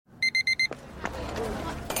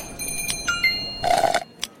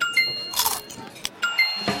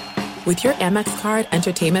With your Amex card,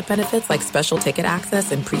 entertainment benefits like special ticket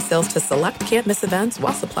access and pre-sales to select can't-miss events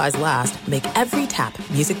while supplies last make every tap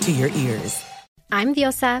music to your ears. I'm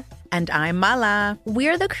Diosa. And I'm Mala.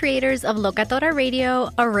 We're the creators of Locatora Radio,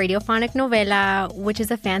 a radiophonic novela, which is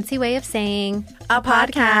a fancy way of saying a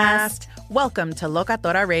podcast. Welcome to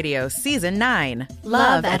Locatora Radio Season 9,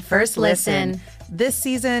 Love at First Listen. This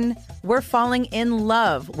season, we're falling in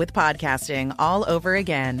love with podcasting all over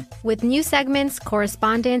again. With new segments,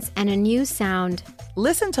 correspondence, and a new sound.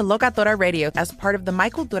 Listen to Locatora Radio as part of the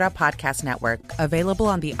Michael Dura Podcast Network, available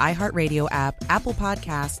on the iHeartRadio app, Apple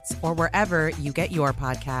Podcasts, or wherever you get your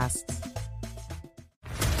podcasts.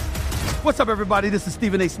 What's up, everybody? This is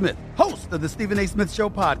Stephen A. Smith, host of the Stephen A. Smith Show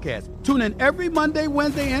podcast. Tune in every Monday,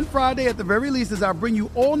 Wednesday, and Friday at the very least as I bring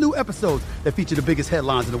you all new episodes that feature the biggest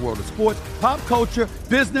headlines in the world of sports, pop culture,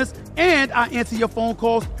 business, and I answer your phone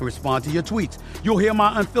calls and respond to your tweets. You'll hear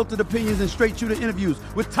my unfiltered opinions and straight-shooter interviews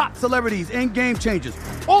with top celebrities and game changers.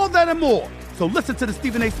 All that and more. So listen to the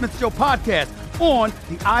Stephen A. Smith Show podcast on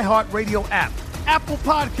the iHeartRadio app, Apple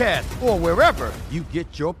Podcasts, or wherever you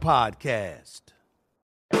get your podcast.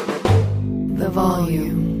 The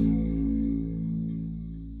volume.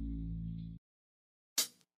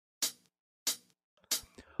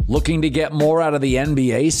 Looking to get more out of the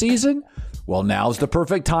NBA season? Well, now's the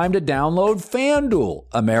perfect time to download FanDuel,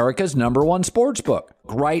 America's #1 sportsbook.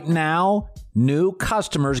 Right now, new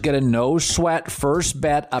customers get a no-sweat first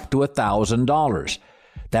bet up to $1,000.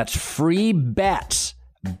 That's free bets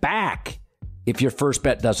back if your first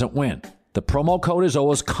bet doesn't win. The promo code is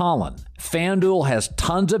always Colin. FanDuel has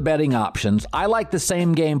tons of betting options. I like the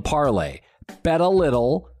same game parlay. Bet a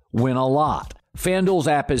little, win a lot. FanDuel's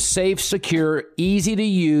app is safe, secure, easy to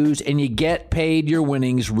use, and you get paid your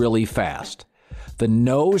winnings really fast. The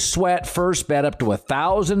no-sweat first bet up to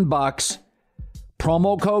 $1,000.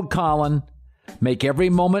 Promo code Colin. Make every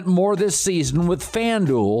moment more this season with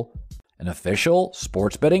FanDuel, an official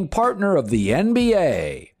sports betting partner of the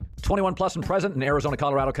NBA. 21 plus and present in Arizona,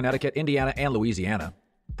 Colorado, Connecticut, Indiana, and Louisiana.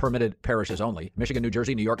 Permitted parishes only. Michigan, New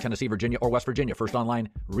Jersey, New York, Tennessee, Virginia, or West Virginia. First online,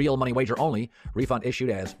 real money wager only. Refund issued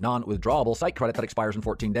as non-withdrawable site credit that expires in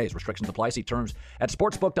 14 days. Restrictions apply. See terms at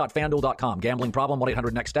sportsbook.fanduel.com. Gambling problem,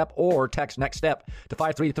 1-800-NEXT-STEP, or text NEXT STEP to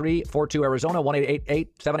 53342 Arizona,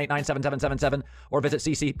 1-888-789-7777, or visit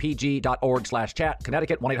ccpg.org/chat.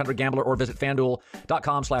 Connecticut, 1-800-GAMBLER, or visit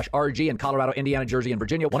fanduel.com/RG. In Colorado, Indiana, Jersey, and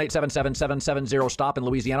Virginia, 1-877-770-STOP. In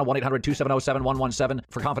Louisiana, 1-800-270-7117.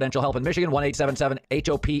 For confidential help in Michigan,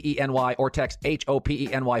 1-877-HOPENY, or text HOPENY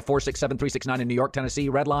 467-369 in New York, Tennessee.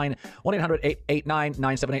 Red line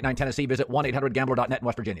 1-800-889-9789 Tennessee. Visit 1-800-GAMBLER.net in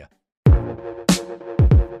West Virginia.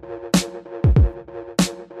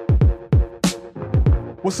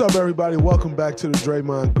 What's up, everybody? Welcome back to the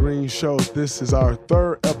Draymond Green Show. This is our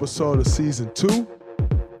third episode of season 2,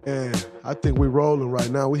 and I think we're rolling right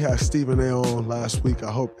now. We had Stephen A. on last week.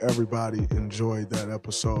 I hope everybody enjoyed that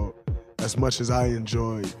episode as much as I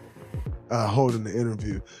enjoyed holding the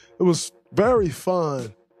interview. It was very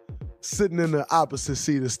fun sitting in the opposite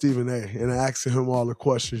seat of Stephen A. and asking him all the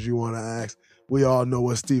questions you want to ask. We all know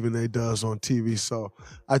what Stephen A. does on TV, so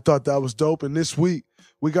I thought that was dope. And this week,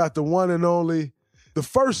 we got the one and only, the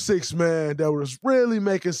first six-man that was really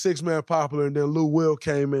making six-man popular, and then Lou Will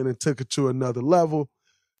came in and took it to another level.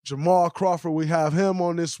 Jamal Crawford, we have him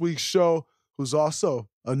on this week's show, who's also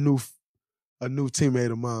a new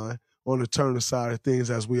teammate of mine on the Turner side of things.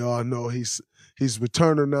 As we all know, he's with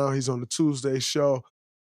Turner now. He's on the Tuesday show.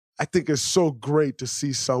 I think it's so great to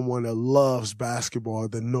see someone that loves basketball,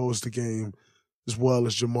 that knows the game as well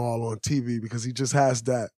as Jamal on TV, because he just has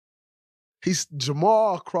that.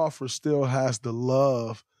 Jamal Crawford still has the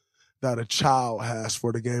love that a child has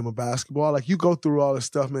for the game of basketball. Like, you go through all this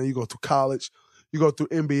stuff, man. You go through college, you go through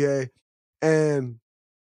NBA, and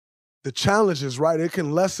the challenge is, right, it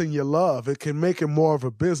can lessen your love. It can make it more of a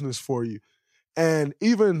business for you. And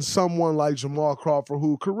even someone like Jamal Crawford,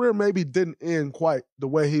 whose career maybe didn't end quite the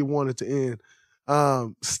way he wanted to end,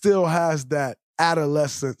 still has that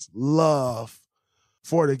adolescent love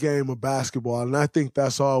for the game of basketball. And I think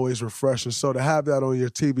that's always refreshing. So to have that on your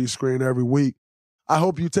TV screen every week, I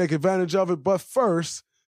hope you take advantage of it. But first,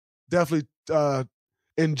 definitely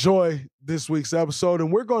enjoy this week's episode.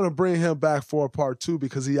 And we're going to bring him back for a part 2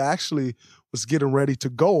 because he actually was getting ready to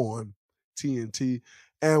go on TNT.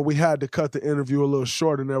 And we had to cut the interview a little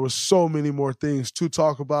short, and there was so many more things to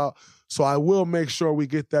talk about. So I will make sure we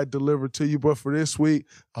get that delivered to you. But for this week,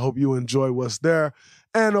 I hope you enjoy what's there.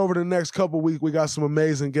 And over the next couple of weeks, we got some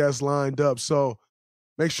amazing guests lined up. So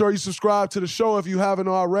make sure you subscribe to the show if you haven't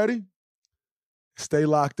already. Stay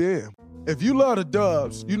locked in. If you love the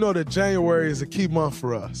Dubs, you know that January is a key month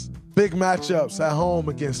for us. Big matchups at home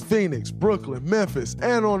against Phoenix, Brooklyn, Memphis,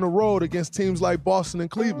 and on the road against teams like Boston and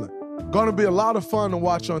Cleveland. Gonna be a lot of fun to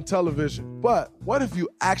watch on television, but what if you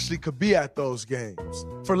actually could be at those games?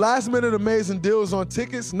 For last-minute amazing deals on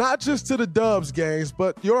tickets, not just to the Dubs games,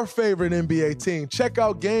 but your favorite NBA team, check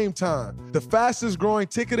out Game Time, the fastest-growing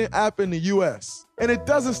ticketing app in the U.S. And it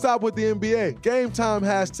doesn't stop with the NBA. Game Time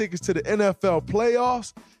has tickets to the NFL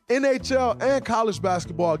playoffs, NHL, and college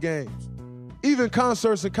basketball games. Even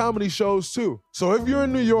concerts and comedy shows, too. So if you're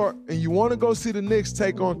in New York and you want to go see the Knicks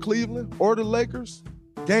take on Cleveland or the Lakers,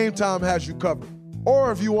 Game Time has you covered.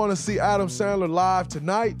 Or if you want to see Adam Sandler live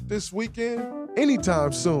tonight, this weekend,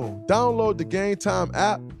 anytime soon, download the Game Time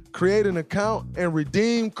app, create an account, and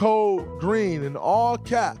redeem code GREEN in all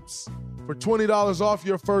caps for $20 off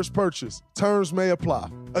your first purchase. Terms may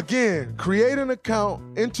apply. Again, create an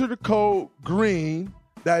account, enter the code GREEN,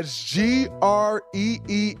 that's GREEN,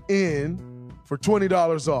 for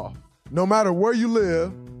 $20 off. No matter where you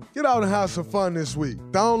live, get out and have some fun this week.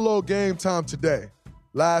 Download Game Time today.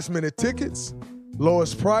 Last minute tickets,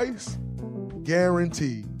 lowest price,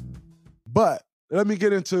 guaranteed. But let me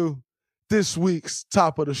get into this week's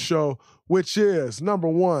top of the show, which is number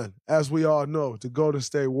one, as we all know, the Golden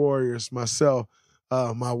State Warriors, myself,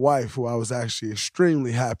 my wife, who I was actually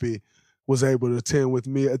extremely happy was able to attend with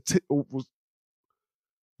me.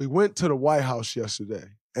 We went to the White House yesterday,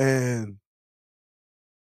 and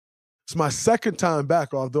it's my second time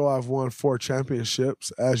back, although I've won 4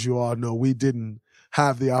 championships. As you all know, we didn't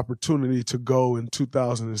have the opportunity to go in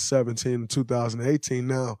 2017 and 2018.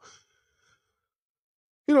 Now,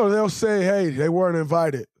 they'll say, hey, they weren't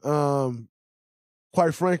invited.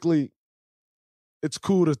 Quite frankly, it's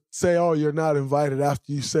cool to say, oh, you're not invited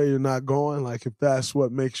after you say you're not going. Like, if that's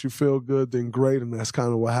what makes you feel good, then great, and that's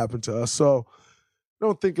kind of what happened to us. So I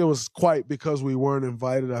don't think it was quite because we weren't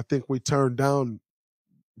invited. I think we turned down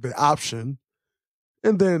the option,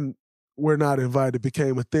 and then we're not invited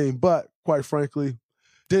became a thing. But quite frankly,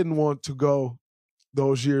 didn't want to go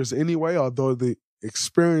those years anyway, although the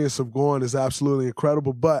experience of going is absolutely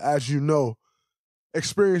incredible. But as you know,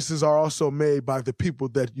 experiences are also made by the people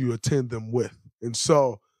that you attend them with. And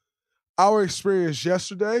so our experience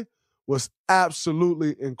yesterday was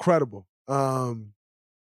absolutely incredible. The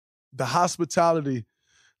hospitality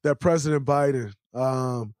that President Biden,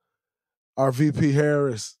 our VP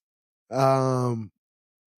Harris, Kamala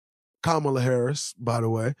Harris, by the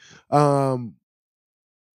way,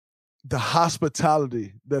 the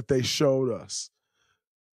hospitality that they showed us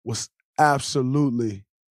was absolutely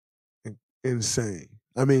insane.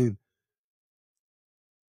 I mean,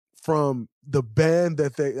 from the band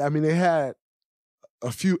that they had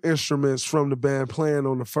a few instruments from the band playing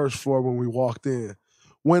on the first floor when we walked in,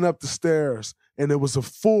 went up the stairs, and it was a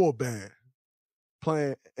full band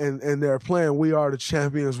playing, and they're playing We Are the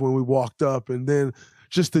Champions when we walked up, and then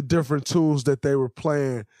just the different tunes that they were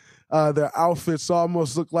playing. Their outfits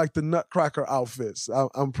almost looked like the Nutcracker outfits.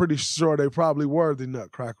 I'm pretty sure they probably were the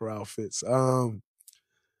Nutcracker outfits.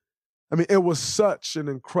 It was such an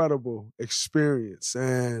incredible experience,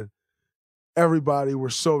 and everybody were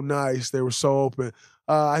so nice. They were so open.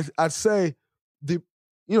 I'd say,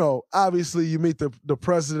 obviously you meet the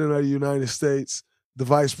President of the United States, the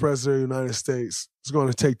Vice President of the United States is going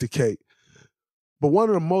to take the cake. But one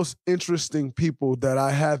of the most interesting people that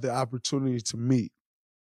I had the opportunity to meet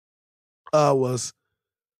was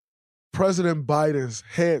President Biden's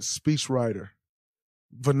head speechwriter,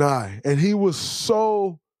 Vinay. And he was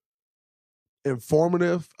so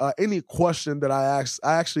informative. Any question that I asked,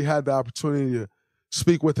 I actually had the opportunity to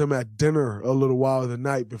speak with him at dinner a little while the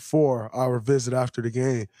night before our visit after the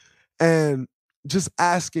game, and just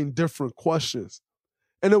asking different questions.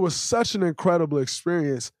 And it was such an incredible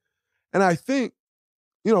experience. And I think,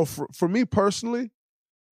 for me personally,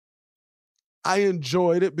 I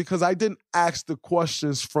enjoyed it because I didn't ask the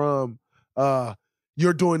questions from,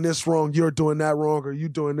 you're doing this wrong, you're doing that wrong, or you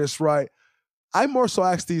doing this right. I more so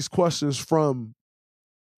asked these questions from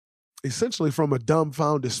essentially from a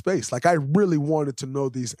dumbfounded space. Like, I really wanted to know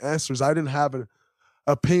these answers. I didn't have an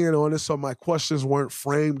opinion on it, so my questions weren't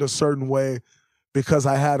framed a certain way because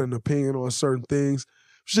I had an opinion on certain things. It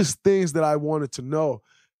was just things that I wanted to know.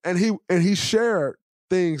 And he shared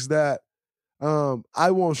things that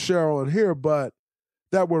I won't share on here, but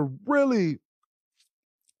that were really,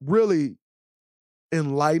 really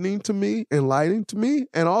enlightening to me, and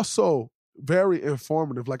also very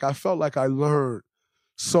informative. Like, I felt like I learned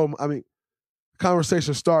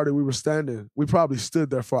conversation started, we probably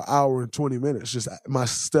stood there for an hour and 20 minutes, just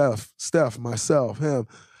Steph, myself, him.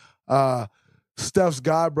 Steph's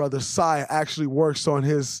godbrother, Sai, actually works on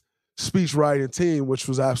his speech writing team, which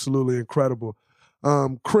was absolutely incredible.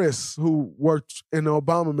 Chris, who worked in the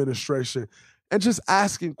Obama administration, and just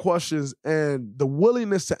asking questions and the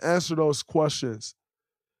willingness to answer those questions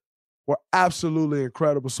were absolutely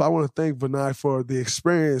incredible. So I want to thank Vinay for the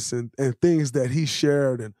experience and things that he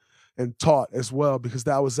shared and taught as well, because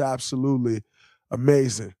that was absolutely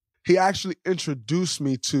amazing. He actually introduced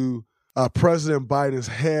me to President Biden's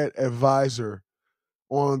head advisor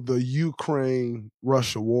on the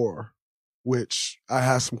Ukraine-Russia war, which I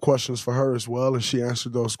had some questions for her as well, and she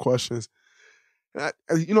answered those questions.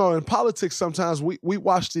 In politics, sometimes we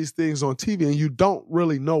watch these things on TV and you don't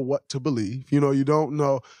really know what to believe. You don't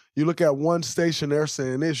know. You look at one station, they're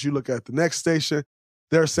saying this. You look at the next station,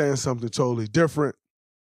 they're saying something totally different.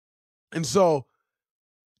 And so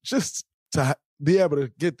just to be able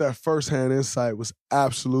to get that firsthand insight was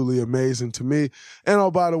absolutely amazing to me. And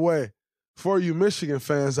oh, by the way, for you Michigan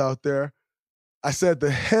fans out there, I said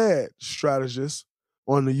the head strategist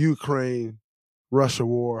on the Ukraine-Russia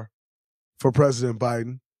war for President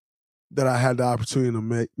Biden that I had the opportunity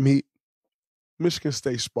to meet, Michigan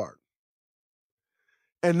State Spartan.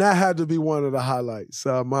 And that had to be one of the highlights.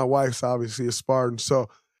 My wife's obviously a Spartan, so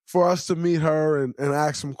for us to meet her and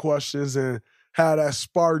ask some questions and have that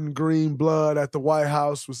Spartan green blood at the White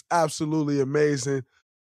House was absolutely amazing.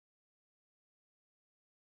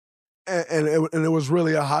 And it was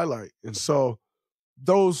really a highlight. And so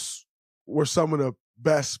those were some of the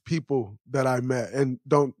best people that I met. And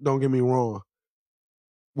don't get me wrong,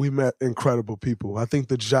 we met incredible people. I think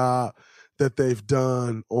the job that they've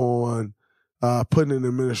done on putting an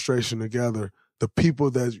administration together, the people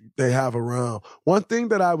that they have around. One thing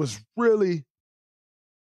that I was really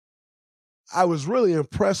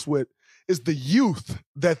impressed with is the youth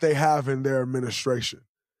that they have in their administration.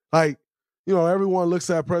 Like, everyone looks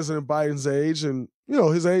at President Biden's age and,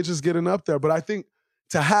 his age is getting up there. But I think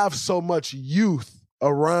to have so much youth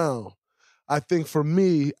around, I think for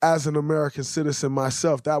me as an American citizen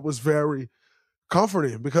myself, that was very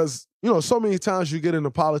comforting because, so many times you get into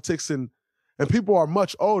politics and people are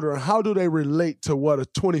much older. And how do they relate to what a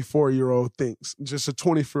 24-year-old thinks, just a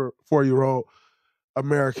 24-year-old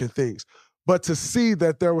American thinks? But to see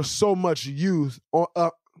that there was so much youth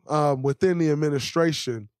within the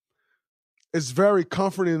administration, it's very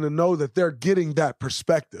comforting to know that they're getting that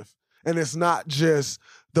perspective. And it's not just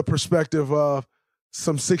the perspective of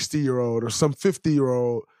some 60-year-old or some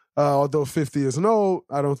 50-year-old, although 50 isn't old,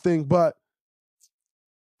 I don't think, but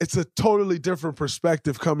it's a totally different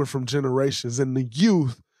perspective coming from generations. And the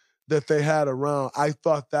youth that they had around, I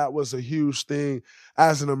thought that was a huge thing.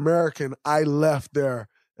 As an American, I left there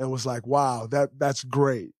and was like, wow, that's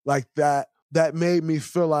great. Like that made me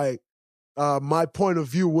feel like my point of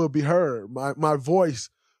view will be heard. My voice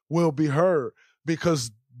will be heard because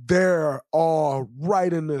they're all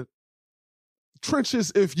right in the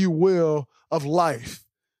trenches, if you will, of life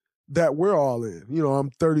that we're all in. I'm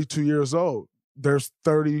 32 years old. There's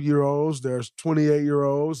 30-year-olds. There's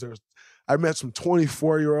 28-year-olds. I met some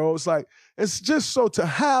 24-year-olds. Like, it's just so to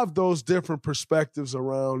have those different perspectives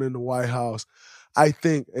around in the White House, I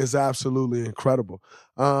think is absolutely incredible.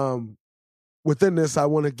 Within this, I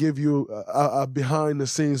want to give you a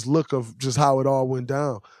behind-the-scenes look of just how it all went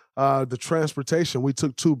down. The transportation, we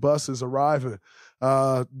took 2 buses arriving.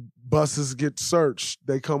 Buses get searched.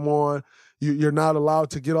 They come on. You're not allowed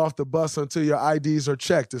to get off the bus until your IDs are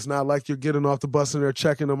checked. It's not like you're getting off the bus and they're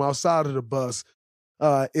checking them outside of the bus.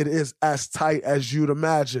 It is as tight as you'd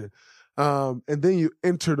imagine. And then you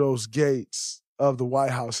enter those gates of the White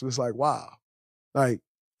House, and it's like, wow. Like,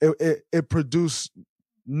 it produced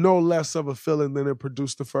no less of a feeling than it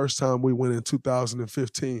produced the first time we went in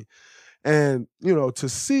 2015. And, to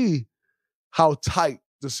see how tight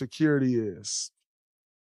the security is,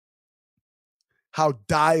 how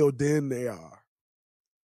dialed in they are,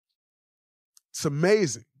 it's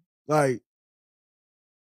amazing. Like,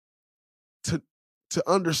 to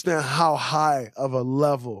understand how high of a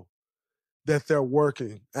level that they're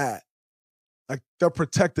working at. Like, they're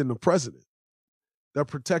protecting the president. They're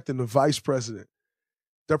protecting the vice president.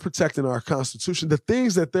 They're protecting our Constitution. The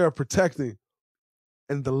things that they're protecting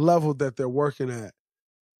and the level that they're working at.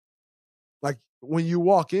 Like, when you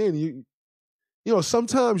walk in,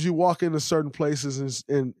 sometimes you walk into certain places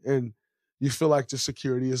and you feel like the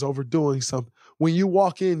security is overdoing something. When you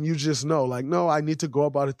walk in, you just know, like, no, I need to go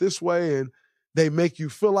about it this way. And they make you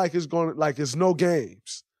feel like it's no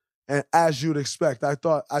games. And as you'd expect, I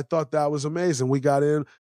thought that was amazing. We got in.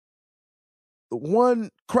 The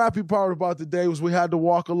one crappy part about the day was we had to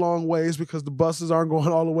walk a long ways because the buses aren't going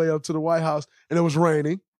all the way up to the White House, and it was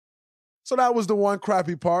raining. So that was the one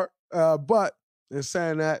crappy part. But in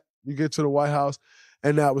saying that, you get to the White House,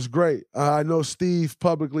 and that was great. I know Steve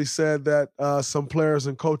publicly said that some players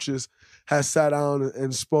and coaches had sat down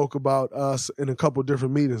and spoke about us in a couple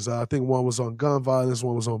different meetings. I think one was on gun violence,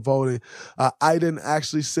 one was on voting. I didn't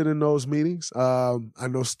actually sit in those meetings. I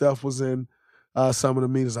know Steph was in some of the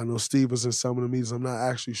meetings. I know Steve was in some of the meetings. I'm not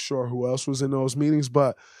actually sure who else was in those meetings,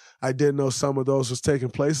 but I did know some of those was taking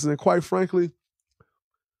place. And quite frankly,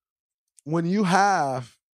 when you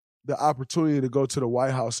have the opportunity to go to the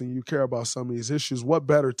White House and you care about some of these issues, what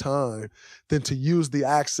better time than to use the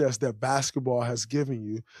access that basketball has given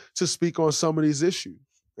you to speak on some of these issues?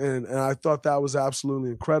 And I thought that was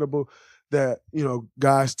absolutely incredible that,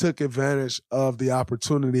 guys took advantage of the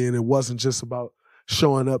opportunity, and it wasn't just about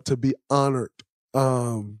showing up to be honored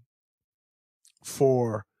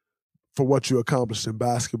for what you accomplished in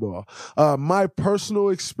basketball. My personal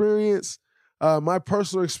experience,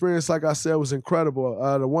 like I said, was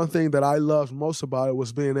incredible. The one thing that I loved most about it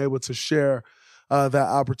was being able to share that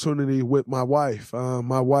opportunity with my wife.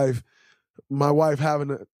 My wife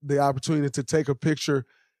having the opportunity to take a picture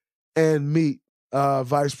and meet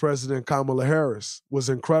Vice President Kamala Harris was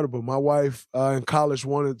incredible. My wife in college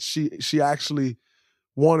she actually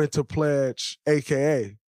wanted to pledge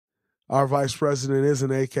AKA. Our vice president is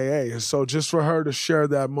an AKA. And so just for her to share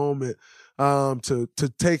that moment, to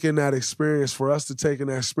take in that experience, for us to take in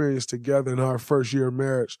that experience together in our first year of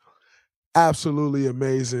marriage, absolutely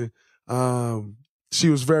amazing. She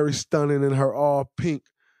was very stunning in her all pink,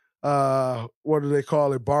 what do they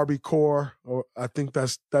call it, Barbie core, or I think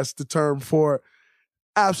that's the term for it.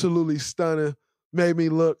 Absolutely stunning. Made me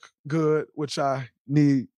look good, which I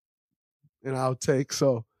need and I'll take.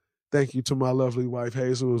 So thank you to my lovely wife,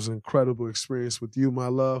 Hazel. It was an incredible experience with you, my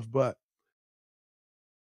love. But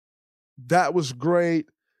that was great.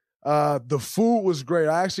 The food was great.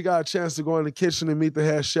 I actually got a chance to go in the kitchen and meet the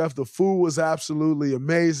head chef. The food was absolutely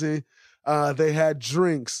amazing. They had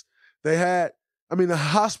drinks. The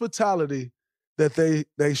hospitality that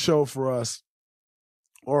they showed for us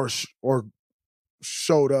or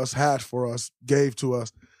showed us, had for us, gave to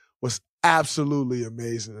us was absolutely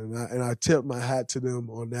amazing. And I tip my hat to them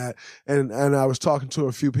on that. And I was talking to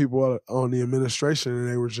a few people on the administration, and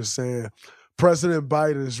they were just saying, President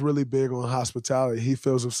Biden is really big on hospitality. He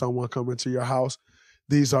feels if someone come into your house,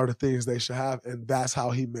 these are the things they should have, and that's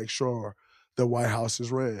how he makes sure the White House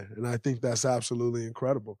is ran. And I think that's absolutely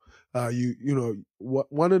incredible.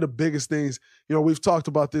 One of the biggest things, we've talked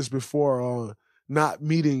about this before on not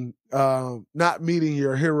meeting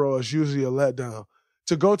your hero is usually a letdown.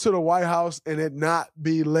 To go to the White House and it not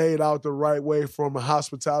be laid out the right way from a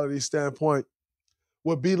hospitality standpoint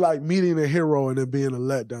would be like meeting a hero and it being a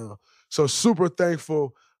letdown. So super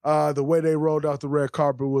thankful. The way they rolled out the red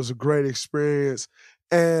carpet was a great experience.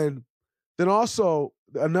 And then also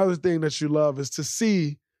another thing that you love is to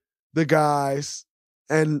see the guys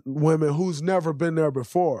and women who's never been there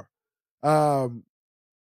before.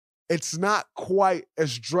 It's not quite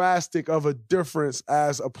as drastic of a difference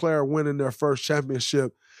as a player winning their first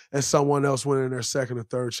championship and someone else winning their second or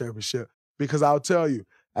third championship. Because I'll tell you,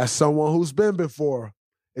 as someone who's been before,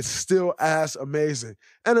 it's still as amazing.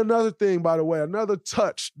 And another thing, by the way, another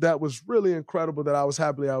touch that was really incredible that I was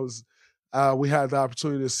happy we had the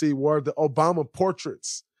opportunity to see were the Obama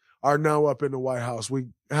portraits are now up in the White House. We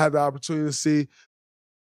had the opportunity to see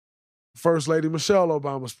First Lady Michelle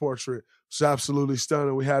Obama's portrait. It's absolutely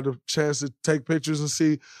stunning. We had the chance to take pictures and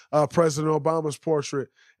see President Obama's portrait.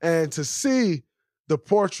 And to see the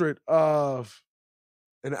portrait of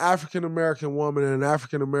an African-American woman and an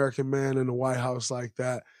African-American man in the White House like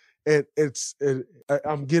that,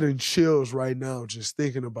 I'm getting chills right now just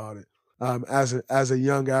thinking about it. As a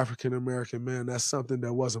young African-American man, that's something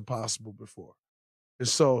that wasn't possible before. And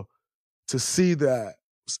so to see that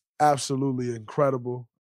was absolutely incredible.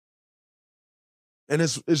 And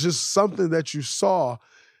it's just something that you saw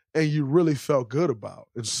and you really felt good about.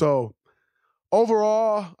 And so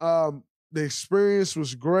overall, the experience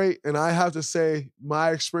was great. And I have to say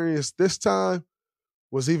my experience this time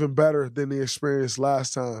was even better than the experience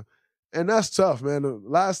last time. And that's tough, man. The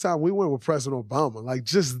last time we went with President Obama, like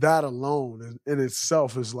just that alone in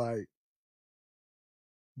itself is like,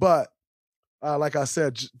 but like I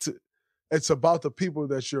said, it's about the people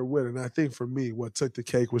that you're with. And I think for me, what took the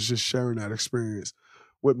cake was just sharing that experience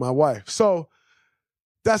with my wife. So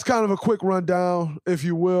that's kind of a quick rundown, if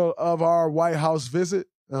you will, of our White House visit.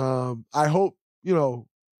 I hope,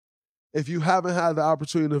 if you haven't had the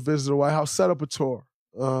opportunity to visit the White House, set up a tour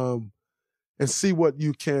and see what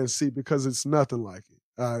you can see, because it's nothing like it.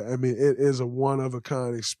 It is a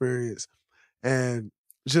one-of-a-kind experience. And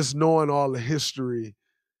just knowing all the history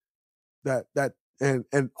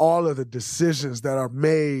and all of the decisions that are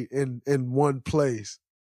made in one place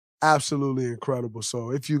absolutely incredible.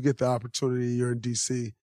 So if you get the opportunity, you're in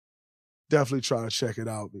D.C., definitely try to check it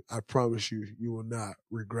out. I promise you, you will not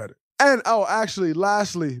regret it. And actually,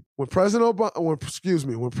 lastly, when President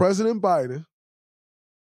Biden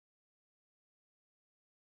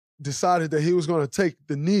decided that he was going to take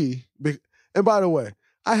the knee, and by the way,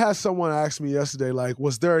 I had someone ask me yesterday, like,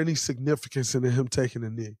 was there any significance in him taking the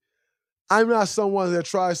knee? I'm not someone that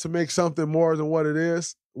tries to make something more than what it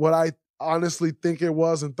is. What I honestly think it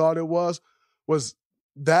was and thought it was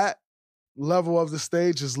that level of the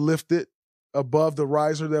stage is lifted above the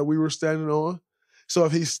riser that we were standing on. So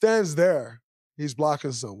if he stands there, he's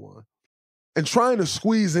blocking someone. And trying to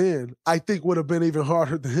squeeze in, I think would have been even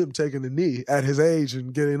harder than him taking the knee at his age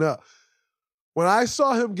and getting up. When I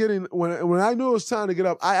saw him when I knew it was time to get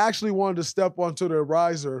up, I actually wanted to step onto the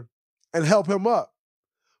riser and help him up.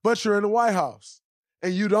 But you're in the White House,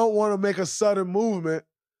 and you don't want to make a sudden movement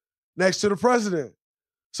next to the president.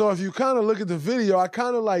 So if you kind of look at the video, I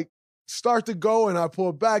kind of like start to go and I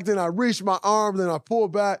pull back, then I reach my arm, then I pull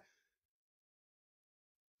back.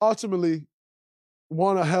 Ultimately,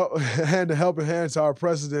 want to hand a helping hand to our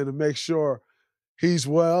president and make sure he's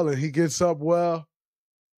well and he gets up well.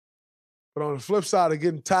 But on the flip side of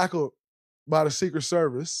getting tackled by the Secret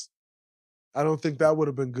Service, I don't think that would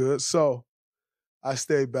have been good. So I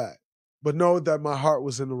stayed back. But know that my heart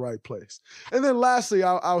was in the right place. And then lastly,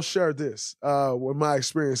 I'll share this with my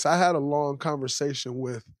experience. I had a long conversation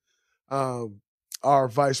with our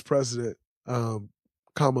vice president,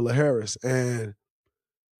 Kamala Harris, and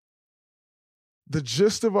the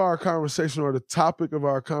gist of our conversation, or the topic of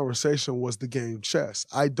our conversation, was the game chess.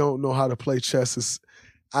 I don't know how to play chess.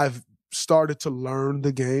 I've started to learn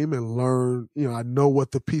the game and learn, I know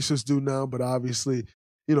what the pieces do now, but obviously,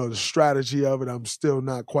 the strategy of it, I'm still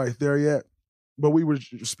not quite there yet. But we were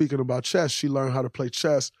speaking about chess. She learned how to play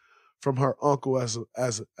chess from her uncle as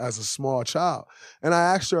a small child. And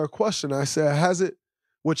I asked her a question. I said,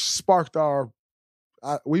 which sparked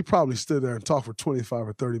we probably stood there and talked for 25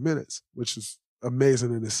 or 30 minutes, which is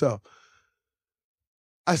amazing in itself.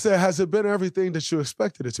 I said, has it been everything that you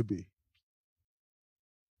expected it to be?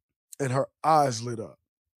 And her eyes lit up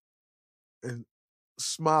and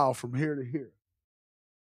smiled from here to here.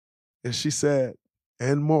 And she said,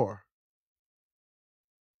 and more.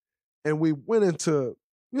 And we went into,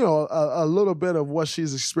 a little bit of what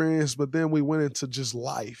she's experienced, but then we went into just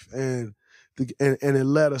life, and it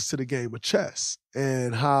led us to the game of chess,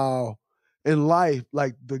 and how in life,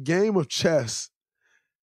 like the game of chess,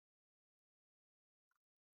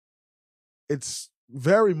 it's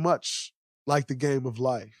very much like the game of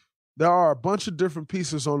life. There are a bunch of different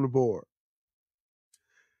pieces on the board.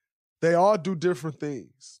 They all do different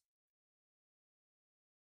things.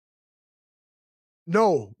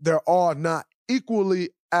 No, they're all not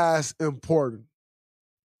equally as important,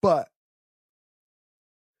 but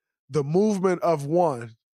the movement of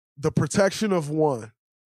one, the protection of one,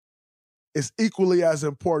 is equally as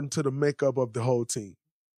important to the makeup of the whole team.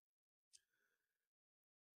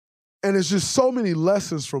 And it's just so many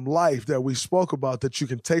lessons from life that we spoke about that you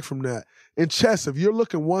can take from that. In chess, if you're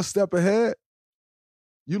looking one step ahead,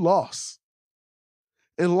 you lost.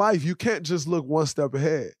 In life, you can't just look one step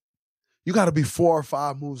ahead. You got to be 4 or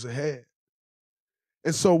 5 moves ahead.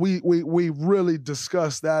 And so we really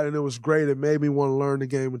discussed that, and it was great. It made me want to learn the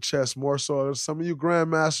game of chess more. So some of you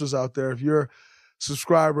grandmasters out there, if you're a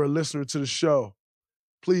subscriber or listener to the show,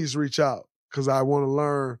 please reach out, because I want to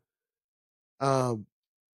learn.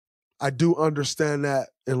 I do understand that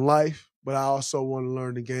in life, but I also want to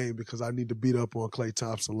learn the game because I need to beat up on Klay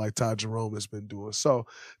Thompson like Ty Jerome has been doing. So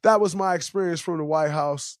that was my experience from the White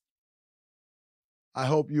House. I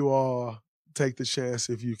hope you all take the chance,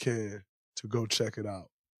 if you can, to go check it out.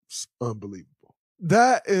 It's unbelievable.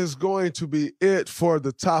 That is going to be it for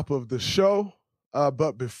the top of the show.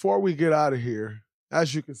 But before we get out of here,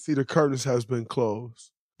 as you can see, the curtains has been closed.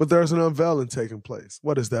 But there's an unveiling taking place.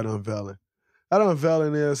 What is that unveiling? That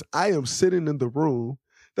unveiling is I am sitting in the room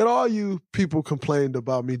that all you people complained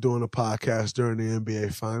about me doing a podcast during the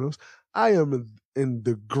NBA Finals. I am in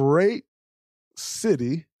the great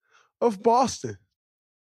city of Boston.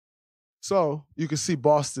 So you can see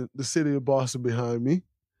Boston, the city of Boston behind me.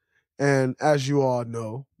 And as you all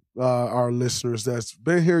know, our listeners that's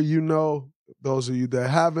been here, those of you that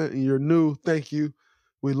haven't and you're new, thank you.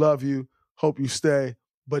 We love you. Hope you stay.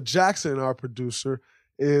 But Jackson, our producer,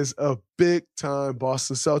 is a big-time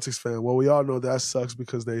Boston Celtics fan. Well, we all know that sucks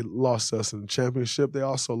because they lost to us in the championship. They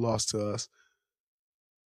also lost to us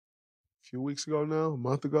a few weeks ago now,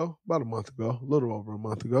 about a month ago, a little over a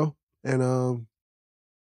month ago. And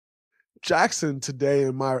Jackson today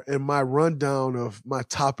in my rundown of my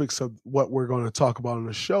topics of what we're going to talk about on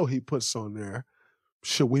the show, he puts on there,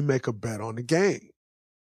 should we make a bet on the game?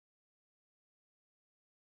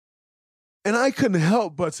 And I couldn't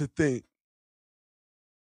help but to think,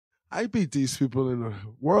 I beat these people in a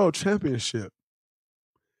world championship.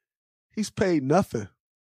 He's paid nothing.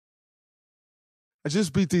 I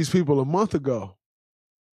just beat these people a month ago.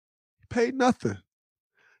 He paid nothing.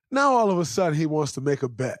 Now all of a sudden he wants to make a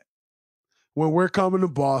bet. When we're coming to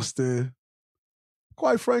Boston,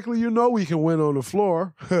 quite frankly, you know we can win on the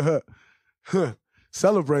floor.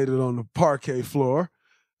 Celebrated on the parquet floor.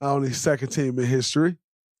 Only second team in history.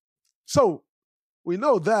 So we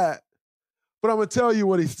know that. But I'm going to tell you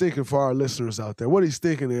what he's thinking for our listeners out there. What he's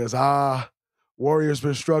thinking is, Warriors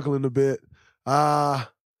been struggling a bit. Their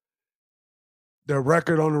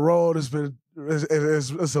record on the road has been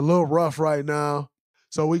it's a little rough right now.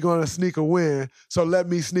 So we're going to sneak a win. So let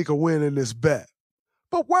me sneak a win in this bet.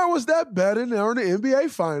 But where was that bet in the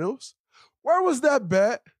NBA Finals? Where was that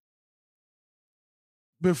bet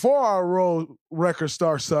before our road record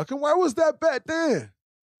starts sucking? Where was that bet then?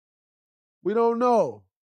 We don't know.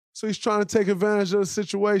 So he's trying to take advantage of the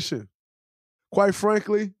situation. Quite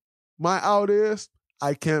frankly, my out is,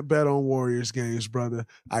 I can't bet on Warriors games, brother.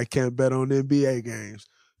 I can't bet on NBA games.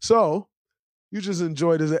 So you just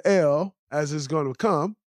enjoy it as an L, as it's going to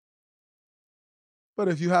come. But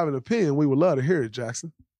if you have an opinion, we would love to hear it,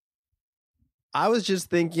 Jackson. I was just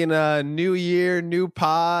thinking new year, new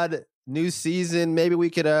pod, new season. Maybe we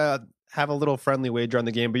could have a little friendly wager on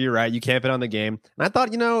the game. But you're right, you can't bet on the game. And I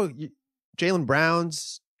thought, Jaylen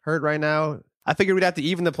Brown's hurt right now. I figured we'd have to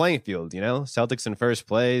even the playing field, Celtics in first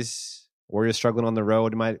place, Warriors struggling on the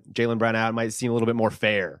road. Jaylen Brown out might seem a little bit more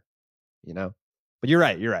fair, But you're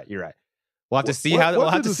right. We'll have to see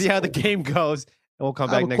how the game goes, and we'll come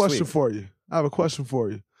back next week. I have a question for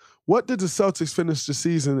you. What did the Celtics finish the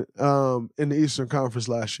season in the Eastern Conference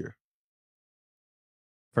last year?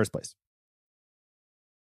 First place.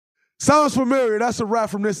 Sounds familiar. That's a wrap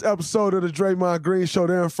from this episode of the Draymond Green Show.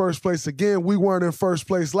 They're in first place again. We weren't in first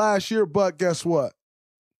place last year, but guess what?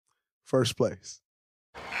 First place.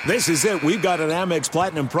 This is it. We've got an Amex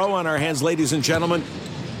Platinum Pro on our hands, ladies and gentlemen.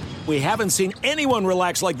 We haven't seen anyone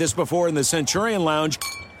relax like this before in the Centurion Lounge.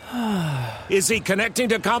 Is he connecting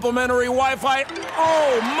to complimentary Wi-Fi?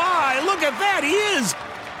 Oh, my. Look at that. He is.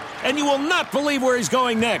 And you will not believe where he's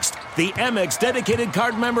going next. The Amex dedicated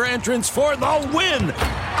card member entrance for the win.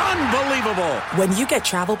 Unbelievable. When you get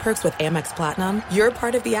travel perks with Amex Platinum, you're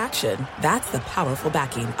part of the action. That's the powerful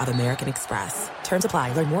backing of American Express. Terms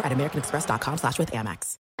apply. Learn more at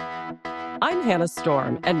americanexpress.com/withAmex. I'm Hannah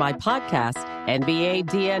Storm, and my podcast, NBA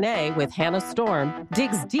DNA with Hannah Storm,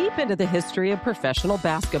 digs deep into the history of professional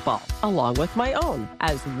basketball, along with my own,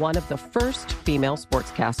 as one of the first female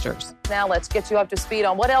sportscasters. Now let's get you up to speed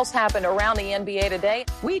on what else happened around the NBA today.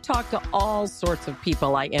 We talk to all sorts of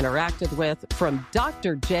people I interacted with, from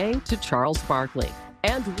Dr. J to Charles Barkley,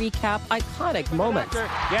 and recap iconic moments.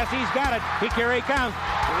 Yes, he's got it. Here he comes.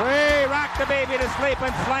 Way rock the baby to sleep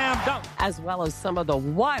and slam dunk. As well as some of the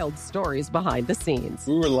wild stories behind the scenes.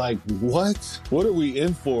 We were like, what? What are we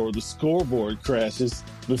in for? The scoreboard crashes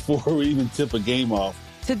before we even tip a game off.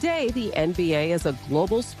 Today, the NBA is a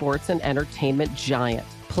global sports and entertainment giant.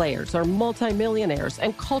 Players are multimillionaires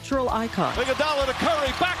and cultural icons. Iguodala to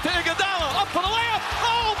Curry, back to Iguodala, up for the layup.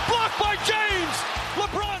 Oh, blocked by James.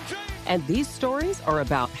 LeBron James. And these stories are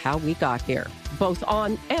about how we got here, both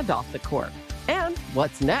on and off the court. And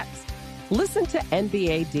what's next? Listen to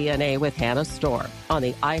NBA DNA with Hannah Storm on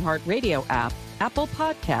the iHeartRadio app, Apple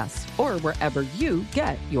Podcasts, or wherever you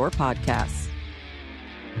get your podcasts.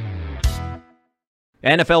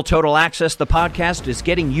 NFL Total Access, the podcast, is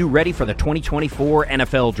getting you ready for the 2024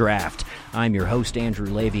 NFL Draft. I'm your host, Andrew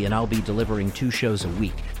Levy, and I'll be delivering 2 shows a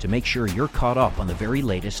week to make sure you're caught up on the very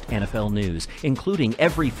latest NFL news, including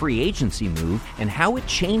every free agency move and how it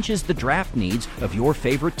changes the draft needs of your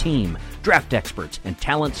favorite team. Draft experts and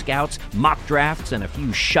talent scouts, mock drafts, and a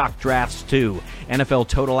few shock drafts, too. NFL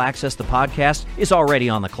Total Access, the podcast, is already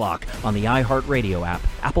on the clock on the iHeartRadio app,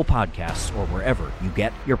 Apple Podcasts, or wherever you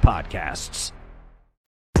get your podcasts.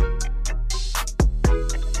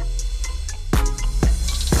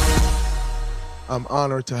 I'm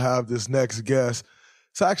honored to have this next guest.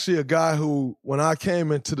 It's actually a guy who, when I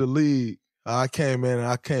came into the league, I came in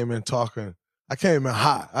hot. I came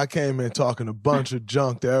in talking a bunch of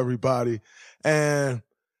junk to everybody. And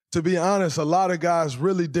to be honest, a lot of guys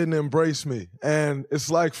really didn't embrace me. And it's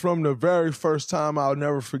like from the very first time, I'll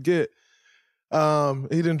never forget, he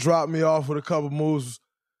done dropped me off with a couple moves,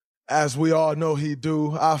 as we all know he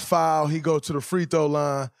do. I foul, he go to the free throw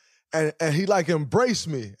line, and he like embraced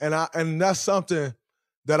me. And that's something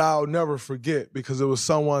that I'll never forget, because it was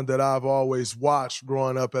someone that I've always watched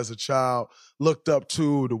growing up as a child, looked up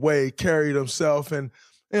to, the way he carried himself. And,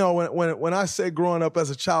 you know, when I say growing up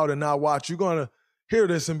as a child and now watch, you're going to hear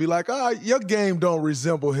this and be like, your game don't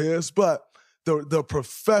resemble his, but the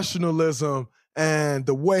professionalism and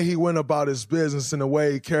the way he went about his business and the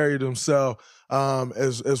way he carried himself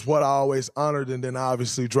is what I always honored. And then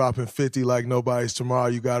obviously dropping 50 like nobody's tomorrow,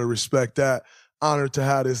 you got to respect that. Honored to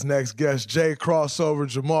have this next guest, Jay Crossover,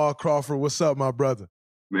 Jamal Crawford. What's up, my brother?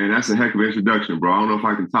 Man, that's a heck of an introduction, bro. I don't know if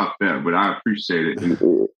I can top that, but I appreciate it.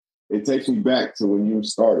 And it takes me back to when you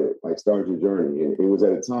started your journey. And it was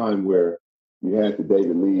at a time where you had the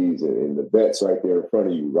David Lees and the bets right there in front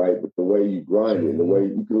of you, right? But the way you grinded, the way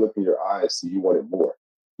you could look in your eyes, see you wanted more.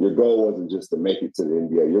 Your goal wasn't just to make it to the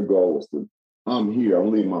NBA. Your goal was to, I'm here,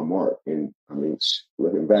 I'm leaving my mark. And I mean,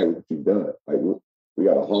 looking back at what you've done, like we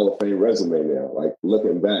got a Hall of Fame resume now, like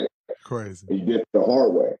looking back. Crazy. And you did it the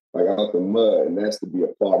hard way, like out the mud, and that's to be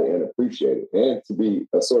applauded and appreciated and to be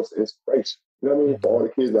a source of inspiration. You know what I mean? For all the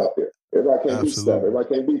kids out there. Everybody can't be Steph, everybody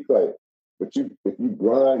can't be Clay. But if you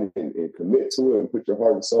grind and commit to it and put your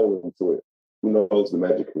heart and soul into it, who knows, the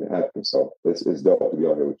magic can happen. So it's dope to be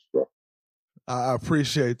out here with you, bro. I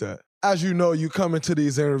appreciate that. As you know, you come into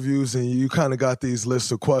these interviews and you kind of got these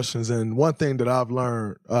lists of questions. And one thing that I've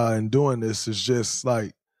learned in doing this is just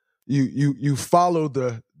like you follow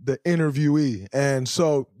the interviewee. And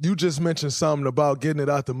so you just mentioned something about getting it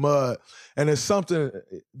out the mud. And it's something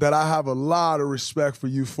that I have a lot of respect for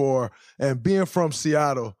you for. And being from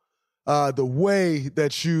Seattle, the way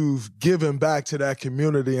that you've given back to that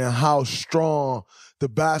community and how strong the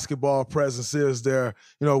basketball presence is there.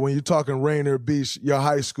 You know, when you're talking Rainier Beach, your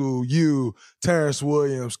high school, you, Terrence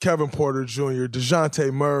Williams, Kevin Porter Jr.,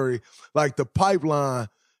 DeJounte Murray, like the pipeline,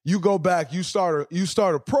 you go back, you start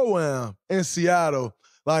a pro-am in Seattle,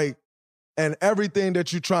 like, and everything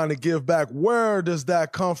that you're trying to give back, where does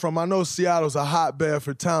that come from? I know Seattle's a hotbed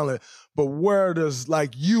for talent, but where does,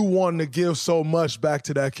 like, you wanting to give so much back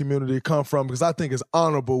to that community come from? Because I think it's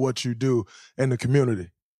honorable what you do in the community.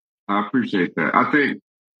 I appreciate that. I think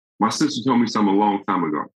my sister told me something a long time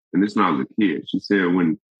ago, and this when I was a kid. She said,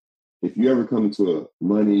 if you ever come into a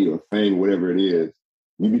money or fame, whatever it is,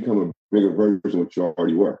 you become a bigger version of what you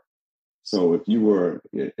already were. So if you were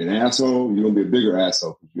an asshole, you're going to be a bigger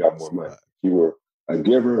asshole because you have more money. If you were a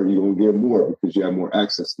giver, you're going to give more because you have more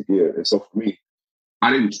access to give. And so for me,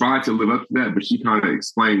 I didn't try to live up to that, but she kind of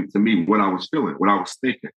explained to me what I was feeling, what I was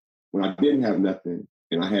thinking. When I didn't have nothing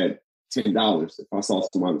and I had $10, if I saw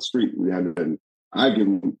someone on the street and they had nothing, I'd give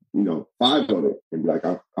them, $5 on it and be like,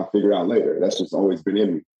 I'll figure it out later. That's just always been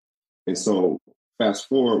in me. And so fast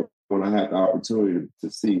forward, when I had the opportunity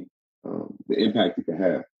to see the impact it could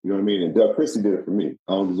have, you know what I mean? And Doug Christie did it for me.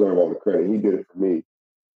 I don't deserve all the credit. He did it for me.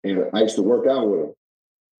 And I used to work out with him.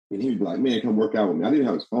 And he'd be like, man, come work out with me. I didn't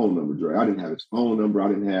have his phone number, Dre. I didn't have his phone number. I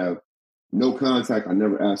didn't have no contact. I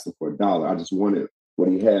never asked him for $1. I just wanted what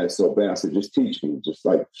he had so bad. I said, just teach me. Just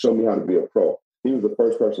like show me how to be a pro. He was the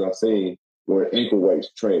first person I've seen wearing ankle weights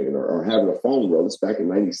training or having a foam roll. This back in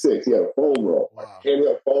 '96. He had a foam roll. Wow.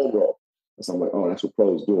 Handheld foam roll. And so I'm like, oh, that's what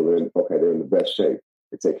pros do. They're in the best shape.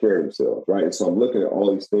 They take care of themselves, right? And so I'm looking at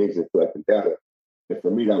all these things and collecting data. And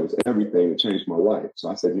for me, that was everything that changed my life. So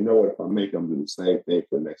I said, you know what? If I make them do the same thing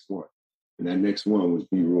for the next one. And that next one was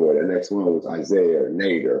B-Roy. That next one was Isaiah or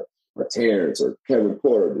Nate or Terrence or Kevin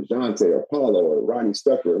Porter, DeJounte or Paulo or Rodney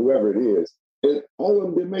Stucker, whoever it is. And all of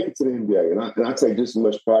them didn't make it to the NBA. And I take just as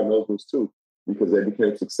much pride in those ones too, because they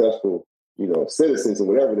became successful, citizens and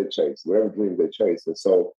whatever they chase, whatever dreams they chase. And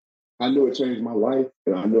so I knew it changed my life,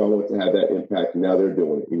 and I knew I wanted to have that impact, and now they're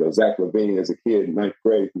doing it. Zach LaVine, as a kid in 9th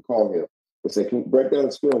grade, you can call him and say, can you break down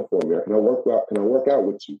his film for me? Or can I work out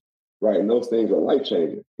with you? Right? And those things are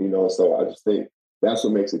life-changing, So I just think that's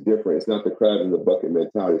what makes it different. It's not the crab in the bucket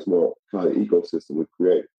mentality. It's more kind of ecosystem we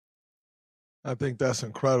create. I think that's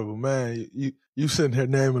incredible, man. You sitting here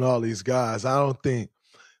naming all these guys. I don't think,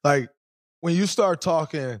 like, when you start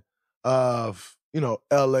talking of,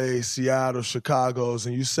 LA, Seattle, Chicago's,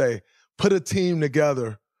 and you say, put a team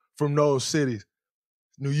together from those cities,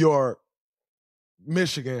 New York,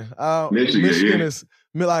 Michigan. Michigan yeah. is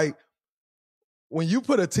like, when you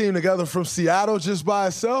put a team together from Seattle just by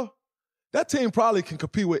itself, that team probably can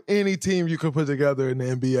compete with any team you could put together in the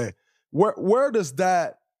NBA. Where does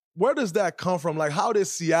that come from? Like, how did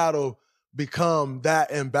Seattle become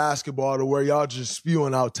that in basketball to where y'all just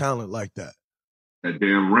spewing out talent like that? That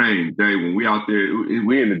damn rain day when we out there,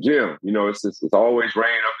 we in the gym. It's always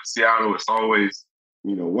rain up in Seattle. It's always,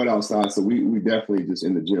 wet outside. So we definitely just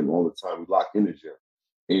in the gym all the time. We lock in the gym.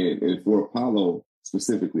 And for Apollo,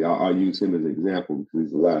 specifically, I'll use him as an example because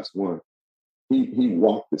he's the last one. He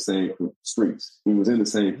walked the same streets. He was in the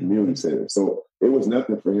same community center. So it was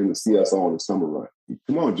nothing for him to see us all in the summer run.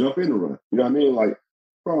 Come on, jump in the run. You know what I mean? Like,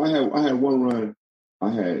 bro, I had one run. I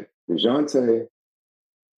had DeJounte,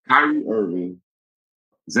 Kyrie Irving,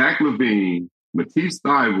 Zach LaVine, Matisse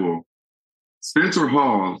Thybulle, Spencer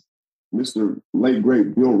Hawes, Mr. late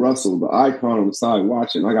great Bill Russell, the icon on the side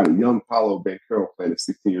watching. I got a young Paolo Banchero playing at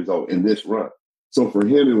 16 years old in this run. So for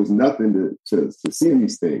him, it was nothing to see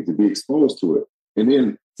these things, to be exposed to it. And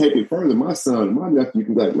then take it further, my son and my nephew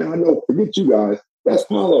can be like, man, I know, forget you guys. That's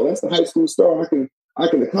Paolo. That's the high school star. I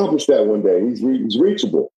can accomplish that one day. He's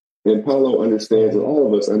reachable. And Paolo understands, and all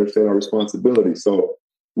of us understand our responsibility. So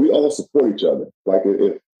we all support each other. Like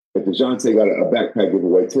if DeJounte got a backpack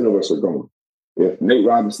giveaway, 10 of us are going. If Nate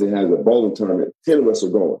Robinson has a bowling tournament, 10 of us are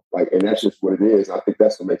going. Like, and that's just what it is. I think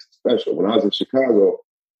that's what makes it special. When I was in Chicago,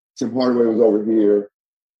 Tim Hardaway was over here.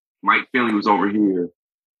 Mike Finley was over here.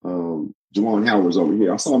 Jamal and Howard was over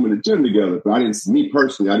here. I saw them in the gym together, but I didn't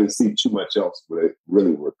see too much else. But they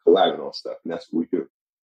really were collabing on stuff, and that's what we do.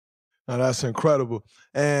 Now that's incredible.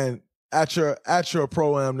 And at your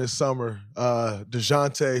pro-am this summer,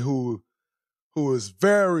 DeJounte, who is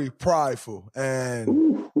very prideful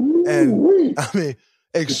and I mean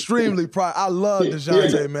extremely pride. I love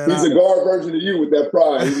DeJounte, man. He's a guard version of you with that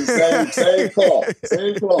pride. He's the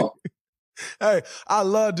same cloth. Hey, I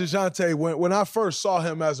love DeJounte. When I first saw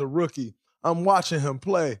him as a rookie, I'm watching him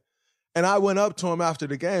play, and I went up to him after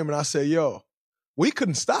the game and I said, yo, we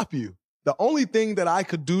couldn't stop you. The only thing that I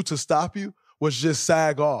could do to stop you was just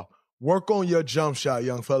sag off. Work on your jump shot,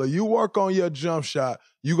 young fella. You work on your jump shot,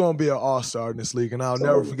 you're going to be an all-star in this league, and I'll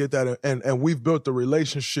never forget that. And we've built a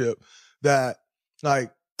relationship that,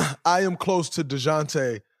 like, I am close to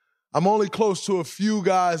DeJounte. I'm only close to a few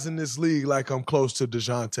guys in this league like I'm close to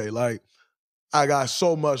DeJounte. Like, I got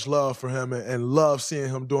so much love for him and love seeing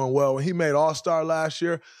him doing well. When he made All-Star last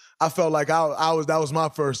year, I felt like that was my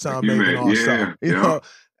first time making All-Star. You know?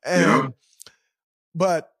 And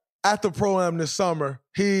but at the Pro-Am this summer,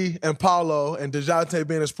 he and Paolo and DeJounte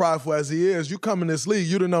being as prideful as he is, you come in this league,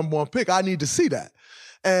 you're the number one pick. I need to see that.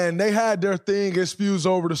 And they had their thing, it spews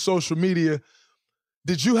over to social media.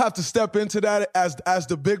 Did you have to step into that as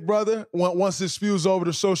the big brother once it spews over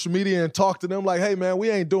to social media and talk to them like, hey, man, we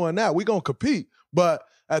ain't doing that. We going to compete. But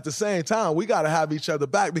at the same time, we got to have each other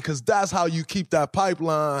back because that's how you keep that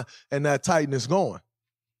pipeline and that tightness going.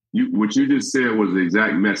 What you just said was the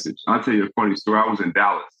exact message. I'll tell you a funny story. I was in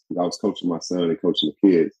Dallas. I was coaching my son and coaching the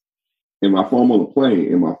kids. And my phone on the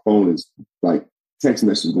plane, and my phone is like text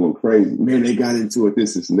messages going crazy. Man, they got into it,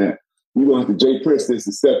 this and that. You're going to have to Jay Prince this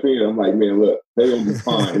and step in. I'm like, man, look, they going to be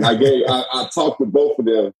fine. And I talked to both of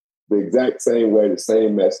them the exact same way, the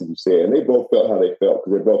same message you said. And they both felt how they felt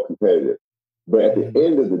because they're both competitive. But at the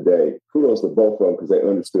end of the day, kudos to both of them because they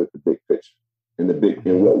understood the big picture and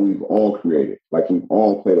what we've all created. Like we've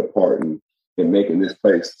all played a part in making this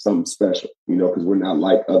place something special, you know, because we're not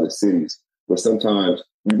like other cities where sometimes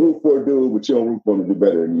you root for a dude, but you don't root for him to do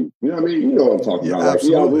better than you. You know what I mean? You know what I'm talking about. Like,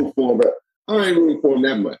 yeah, I root for him, but I ain't rooting for him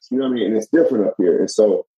that much. You know what I mean? And it's different up here. And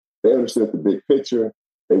so they understood the big picture.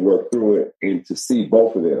 They worked through it. And to see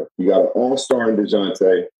both of them, you got an all-star in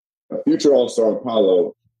DeJounte, a future all-star in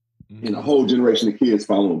Paolo, and a whole generation of kids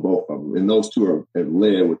following both of them. And those two have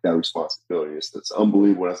led with that responsibility. It's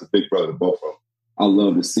unbelievable. That's a big brother to both of them. I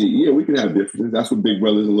love to see, yeah, we can have differences. That's what big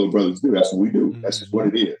brothers and little brothers do. That's what we do. That's just what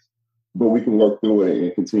it is. But we can work through it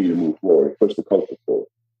and continue to move forward and push the culture forward.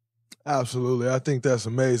 Absolutely. I think that's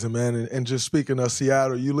amazing, man. And just speaking of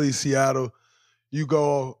Seattle, you leave Seattle, you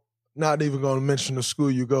go, not even going to mention the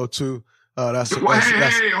school you go to. That's a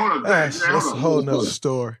whole nother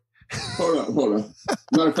story. Hold on.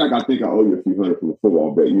 Matter of fact, I think I owe you a few hundred from a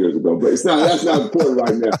football bet years ago, but that's not important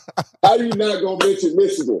right now. How do you not going to mention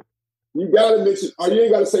Michigan? You got to mention, or you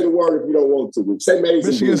ain't got to say the word if you don't want to. Say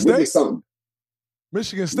Michigan State. Something.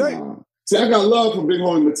 Michigan State. Nah. See, I got love for Big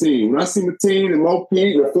Homie Mateen. When I see Mateen and Mo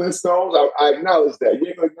Pete and the Flintstones, I acknowledge that. You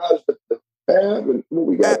ain't going to acknowledge the fab and what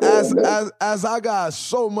we got as I got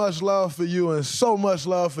so much love for you and so much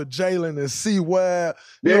love for Jalen and C. Webb.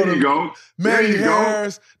 There you go. Manny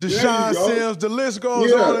Harris, Deshaun Sims. The list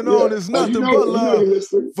goes on and on. There's nothing but love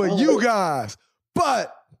for you guys.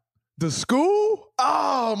 But the school?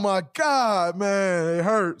 Oh, my God, man. It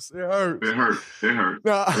hurts. It hurts.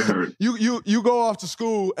 Now, you go off to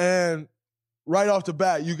school and right off the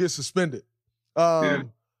bat, you get suspended.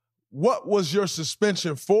 What was your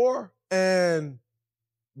suspension for? And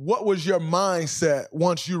what was your mindset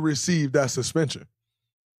once you received that suspension?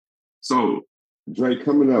 So, Dre,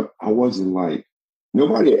 coming up, I wasn't like,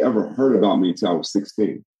 nobody had ever heard about me until I was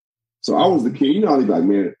 16. So I was the kid. You know, they'd be like,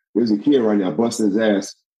 man, there's a kid right now busting his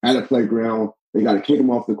ass at a playground. They got to kick him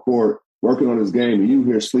off the court, working on his game, and you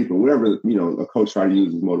here sleeping, whatever, you know, a coach tried to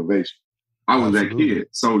use as motivation. I was that kid.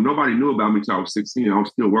 So nobody knew about me until I was 16. I was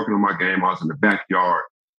still working on my game. I was in the backyard.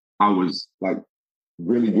 I was like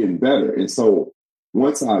really getting better. And so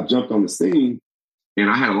once I jumped on the scene, and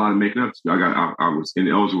I had a lot of making up to do. I was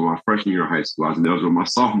ineligible my freshman year of high school. I was ineligible my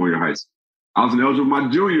sophomore year of high school. I was ineligible my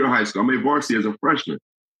junior year of high school. I made varsity as a freshman,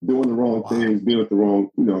 doing the wrong things, being with the wrong,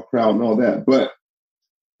 you know, crowd and all that. But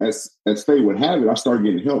as fate would have it, I started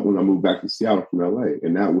getting help when I moved back to Seattle from LA.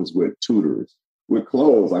 And that was with tutors, with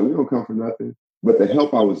clothes. Like, we don't come for nothing. But the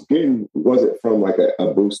help I was getting wasn't from like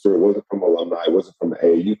a booster. It wasn't from alumni. It wasn't from the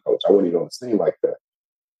AAU coach. I wasn't even on the scene like that.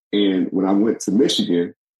 And when I went to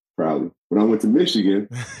Michigan,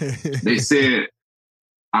 they said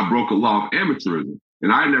I broke a law of amateurism.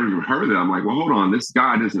 And I had never even heard of that. I'm like, well, hold on. This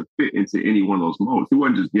guy doesn't fit into any one of those modes. He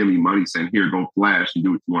wasn't just giving me money saying, here, go flash and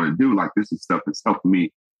do what you want to do. Like, this is stuff that's helping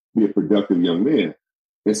me be a productive young man.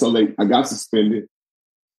 And so I got suspended.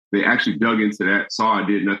 They actually dug into that, saw I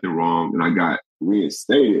did nothing wrong, and I got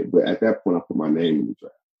reinstated. But at that point, I put my name in the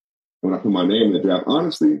draft. When I put my name in the draft,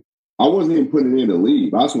 honestly, I wasn't even putting it in to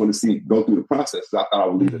leave. I just wanted to go through the process. I thought I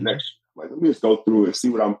would leave the next year. Like, let me just go through it, see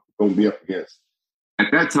what I'm going to be up against.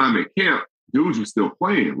 At that time at camp, dudes were still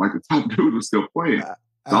playing. Like, the top dudes were still playing.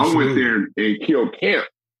 So I went there and killed camp.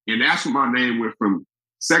 And that's when my name went from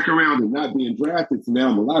second round and not being drafted to now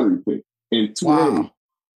I'm a lottery pick in 2 days.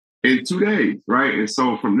 In 2 days, right? And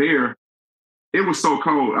so from there, it was so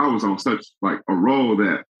cold. I was on such like a roll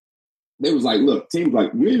that they was like, look, teams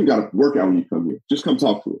like, you ain't even got to work out when you come here. Just come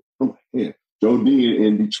talk to us. I'm like, yeah. Joe D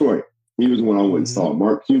in Detroit. He was the one I went and saw.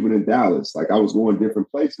 Mark Cuban in Dallas. Like, I was going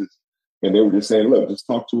different places. And they were just saying, look, just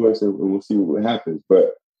talk to us and we'll see what happens.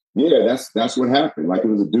 But yeah, that's what happened. Like, it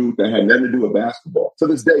was a dude that had nothing to do with basketball. To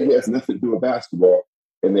this day, he has nothing to do with basketball.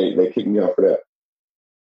 And they kicked me out for that.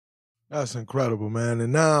 That's incredible, man.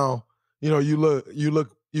 And now, you know, you look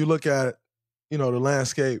at, you know, the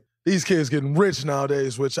landscape. These kids getting rich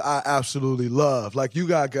nowadays, which I absolutely love. Like, you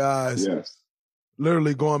got guys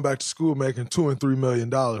literally going back to school making $2 and $3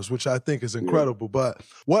 million, which I think is incredible. Yeah.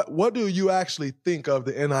 But what do you actually think of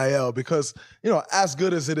the NIL? Because, you know, as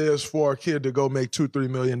good as it is for a kid to go make $2-3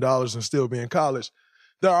 million and still be in college,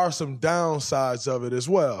 there are some downsides of it as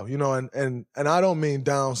well. You know, and I don't mean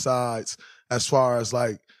downsides as far as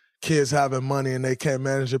like kids having money and they can't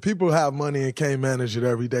manage it. People have money and can't manage it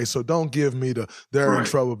every day. So don't give me they're in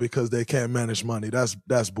trouble because they can't manage money.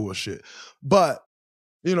 That's bullshit. But,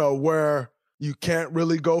 you know, where you can't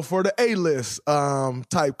really go for the A-list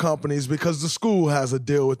type companies because the school has a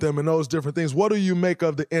deal with them and those different things. What do you make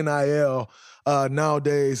of the NIL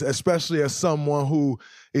nowadays, especially as someone who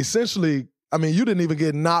essentially, I mean, you didn't even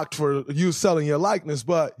get knocked for you selling your likeness,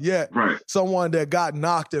 but yet someone that got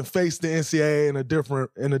knocked and faced the NCAA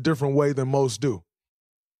in a different way than most do.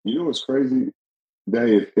 You know what's crazy,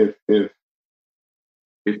 Dave? If the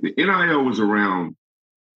NIL was around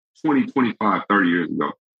 20, 25, 30 years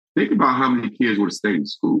ago, think about how many kids would have stayed in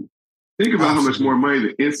school. Think about how much more money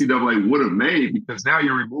the NCAA would have made, because now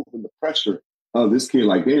you're removing the pressure of this kid.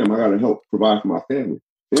 Like, damn, I got to help provide for my family.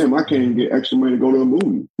 Damn, I can't even get extra money to go to a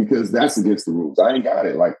movie because that's against the rules. I ain't got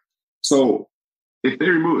it. Like, so if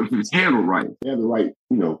it's handled right, they have the right,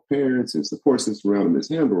 you know, parents and support system around them is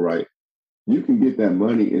handled right, you can get that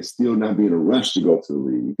money and still not be in a rush to go to the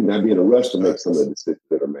league. You can not be in a rush to make some of the decisions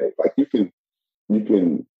that are made. Like, you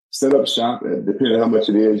can set up shop, depending on how much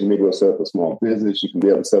it is, you may be able to set up a small business. You can be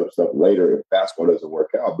able to set up stuff later if basketball doesn't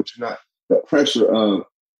work out, but you're not the pressure of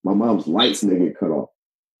my mom's lights may get cut off.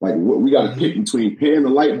 Like, we got to pick between paying the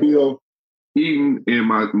light bill, eating, and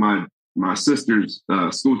my sister's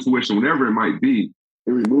school tuition, whatever it might be.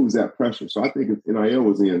 It removes that pressure. So I think if NIL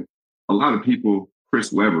was in, a lot of people,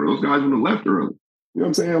 Chris Webber, those guys would have left early. You know what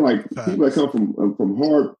I'm saying? Like, people that come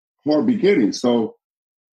from hard beginnings. So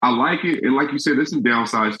I like it. And like you said, there's some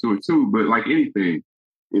downsides to it too. But like anything,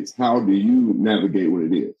 it's how do you navigate what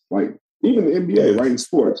it is? Like, even the NBA, right, in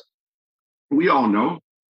sports, we all know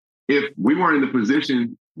if we weren't in the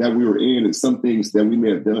position that we were in and some things that we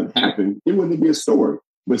may have done happen, it wouldn't be a story.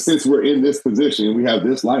 But since we're in this position and we have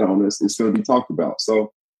this light on us, it's going to be talked about.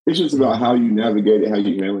 So it's just about how you navigate it, how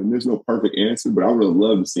you handle it. And there's no perfect answer, but I would really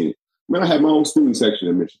love to see it. I mean, I had my own student section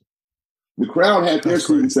at Michigan. The crowd had their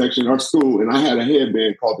student section, our school, and I had a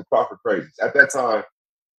headband called the Crawford Crazies. At that time,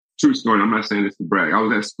 true story, I'm not saying this to brag, I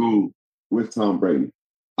was at school with Tom Brady.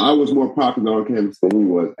 I was more popular on campus than he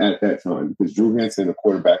was at that time because Drew Henson, the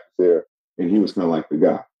quarterback, was there, and he was kind of like the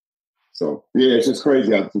guy. So, yeah, it's just crazy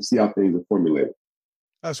to see how things are formulated.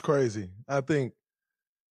 That's crazy. I think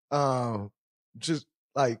just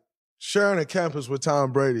like sharing a campus with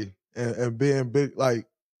Tom Brady and being big, like,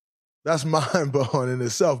 that's mind-blowing in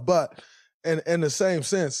itself. But in the same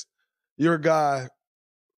sense, you're a guy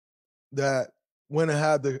that went and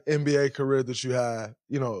had the NBA career that you had,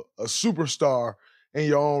 you know, a superstar in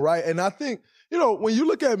your own right. And I think, you know, when you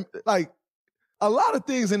look at, like, a lot of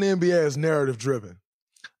things in the NBA is narrative-driven.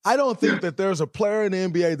 I don't think that there's a player in the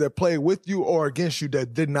NBA that played with you or against you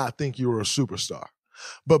that did not think you were a superstar.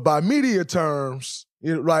 But by media terms,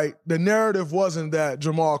 you know, right, the narrative wasn't that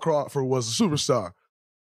Jamal Crawford was a superstar.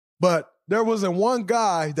 But there wasn't one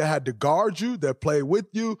guy that had to guard you, that played with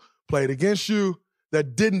you, played against you,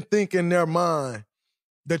 that didn't think in their mind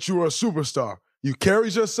that you were a superstar. You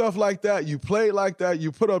carried yourself like that, you played like that,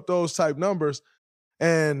 you put up those type numbers,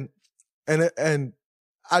 and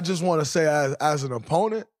I just want to say as an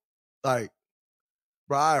opponent, like,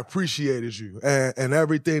 bro, I appreciated you and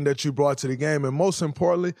everything that you brought to the game. And most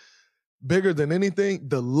importantly, bigger than anything,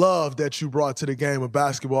 the love that you brought to the game of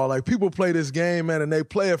basketball. Like, people play this game, man, and they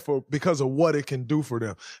play it because of what it can do for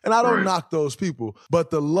them. And I don't knock those people, but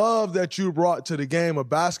the love that you brought to the game of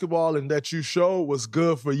basketball and that you showed was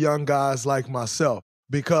good for young guys like myself.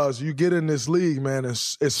 Because you get in this league, man,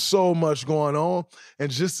 it's so much going on.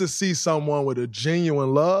 And just to see someone with a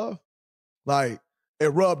genuine love, like, it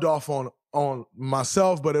rubbed off on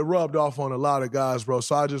myself, but it rubbed off on a lot of guys, bro.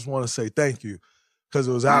 So I just want to say thank you, because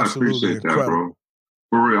it was absolutely incredible. That, bro.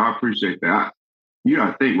 For real, I appreciate that.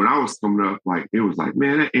 I think when I was coming up, like, it was like,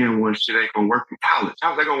 man, that and-1 shit ain't going to work in college.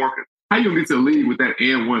 How's that going to work? How you going to get to the league with that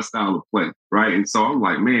and-1 style of play, right? And so I'm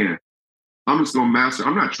like, man, I'm just going to master.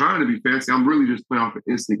 I'm not trying to be fancy. I'm really just playing off of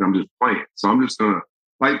instinct. I'm just playing. So I'm just going to,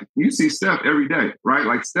 like, you see Steph every day, right?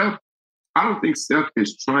 Like, Steph, I don't think Steph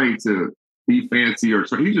is trying to be fancy or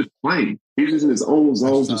he's just playing. He's just in his own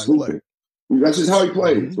zone, just hooping. That's just how he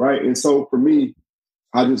plays, right? And so for me,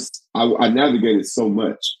 I navigated so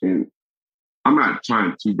much, and I'm not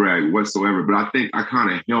trying to brag whatsoever, but I think I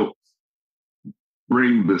kind of helped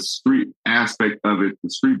bring the street aspect of it, the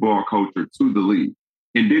street ball culture, to the league.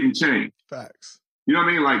 It didn't change. Facts. You know what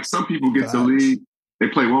I mean? Like, some people get to the league, they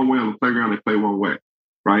play one way on the playground, they play one way,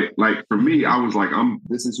 right? Like, for me, I was like,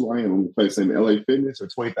 this is who I am. I'm going to play the same LA Fitness or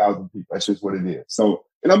 20,000 people. That's just what it is. So,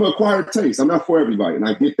 and I'm an acquired taste. I'm not for everybody, and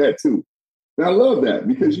I get that too. And I love that,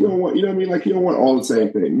 because you don't want, you know what I mean? Like, you don't want all the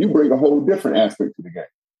same thing. You bring a whole different aspect to the game,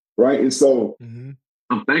 right? And so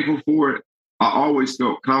I'm thankful for it. I always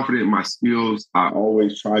felt confident in my skills. I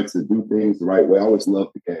always tried to do things the right way. I always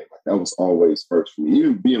loved the game. Like, that was always first for me.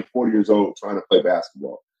 Even being 40 years old, trying to play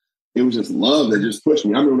basketball, it was just love that just pushed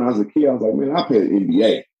me. I remember when I was a kid, I was like, man, I played the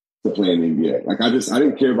NBA to play in the NBA. Like, I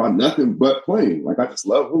didn't care about nothing but playing. Like, I just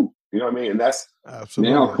love hoop. You know what I mean? And that's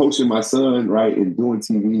now coaching my son, right, and doing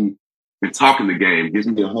TV and talking the game gives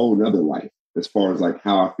me a whole nother life as far as, like,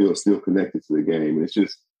 how I feel still connected to the game. And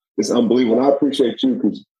it's unbelievable. And I appreciate you,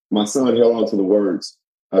 because my son held on to the words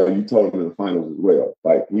you told him in the finals as well.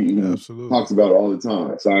 Like, he talks about it all the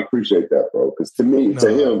time. So I appreciate that, bro. Because to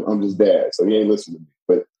him, I'm just dad. So he ain't listening to me.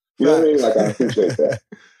 But you know what I mean? Like, I appreciate that.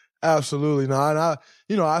 Absolutely. No,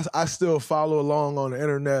 and I still follow along on the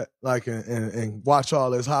internet, like, and watch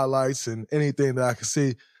all his highlights and anything that I can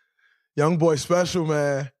see. Young boy special,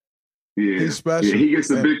 man. Yeah. He's special. Yeah, he gets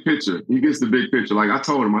the big picture. Like, I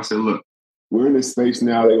told him, I said, look, we're in this space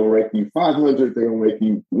now. They're going to rank you 500. They're going to rank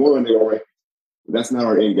you 1. They're going to rank you. That's not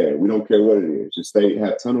our end game. We don't care what it is. Just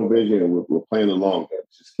have tunnel vision, and we're playing the long game.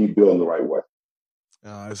 Just keep building the right way.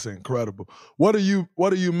 It's incredible. What do you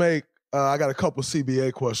make? I got a couple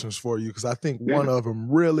CBA questions for you, because I think one of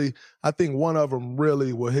them really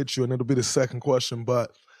will hit you, and it'll be the second question.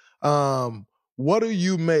 But what do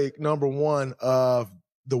you make, number one, of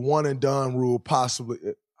the one and done rule? Possibly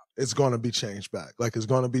it's going to be changed back. Like, it's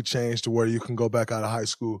going to be changed to where you can go back out of high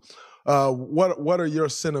school. What are your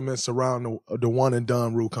sentiments around the one and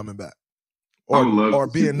done rule coming back, or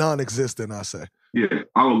being non-existent? I say. Yeah,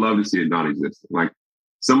 I would love to see it non-existent. Like,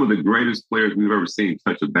 some of the greatest players we've ever seen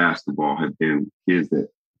touch a basketball have been kids that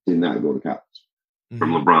did not go to college.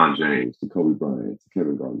 From LeBron James to Kobe Bryant to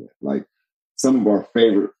Kevin Garnett. Like, some of our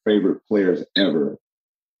favorite players ever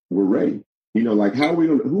were ready. You know, like, who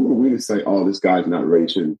are we to say, oh, this guy's not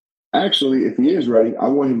ready? Actually, if he is ready, I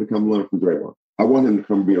want him to come learn from Draymond. I want him to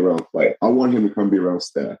come be around Clay. I want him to come be around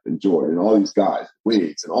Steph and Jordan and all these guys,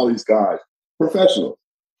 Wiggs and all these guys, professionals.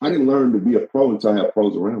 I didn't learn to be a pro until I had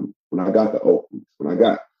pros around me. When I got the Oakleys, when I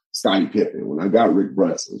got Scottie Pippen, when I got Rick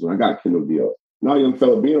Brunsons, when I got Kendall Gill. Now, young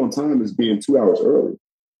fella, being on time is being 2 hours early.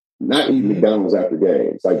 Not eating McDonald's after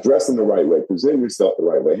games. Like, dressing the right way, present yourself the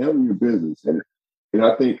right way, handle your business. And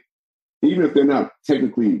I think even if they're not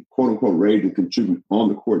technically, quote unquote, ready to contribute on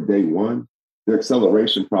the court day one, their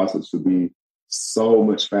acceleration process would be so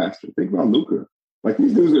much faster. Think about Luka. Like,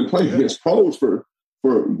 these dudes have been playing against pros for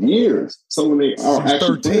years. So when they are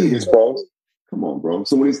actually playing against pros, come on, bro.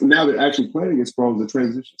 So now they're actually playing against pros, the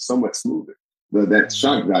transition is so much smoother. That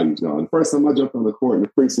shock value is gone. The first time I jumped on the court in the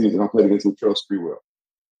preseason, I played against Latrell Sprewell.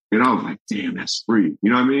 And I was like, damn, that's free. You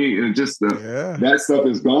know what I mean? And just that stuff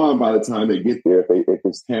is gone by the time they get there if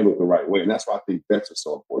it's handled the right way. And that's why I think vets are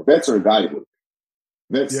so important. Vets are invaluable.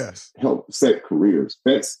 Vets help set careers.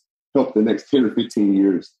 Vets help the next 10 or 15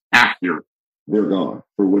 years after they're gone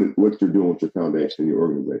for what you're doing with your foundation and your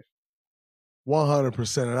organization.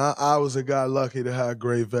 100%. And I was a guy lucky to have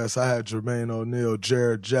great vets. I had Jermaine O'Neal,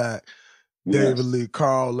 Jared Jack, David Lee,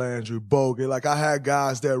 Carl Landry, Bogut. Like, I had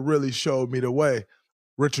guys that really showed me the way.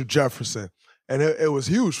 Richard Jefferson. And it was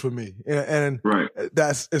huge for me. And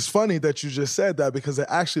it's funny that you just said that, because it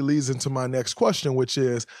actually leads into my next question, which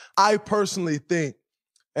is, I personally think,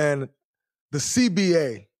 and the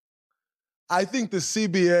CBA, I think the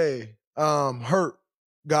CBA hurt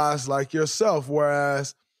guys like yourself,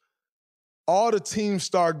 whereas all the teams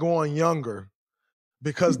start going younger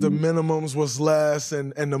because the minimums was less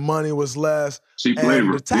and the money was less. Cheap and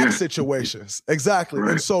labor. The tax situations. Exactly.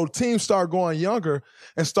 Right. And so teams start going younger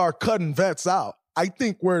and start cutting vets out. I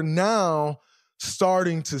think we're now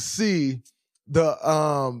starting to see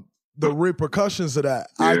the repercussions of that.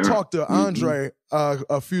 Yeah. I talked to Andre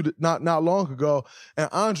not long ago, and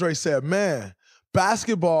Andre said, man,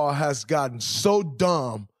 basketball has gotten so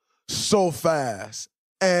dumb so fast.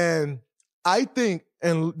 And I think,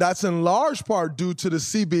 and that's in large part due to the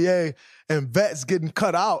CBA and vets getting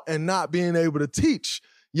cut out and not being able to teach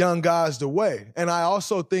young guys the way. And I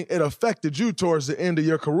also think it affected you towards the end of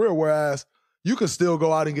your career, whereas you could still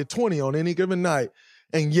go out and get 20 on any given night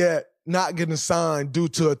and yet not getting signed due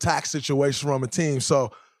to a tax situation from a team.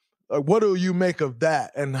 So what do you make of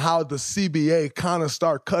that and how the CBA kind of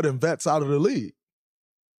start cutting vets out of the league?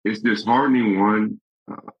 It's disheartening, one.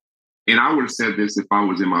 And I would have said this if I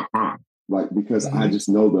was in my prime. Like, because I just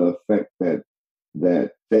know the effect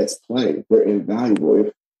that vets play. They're invaluable.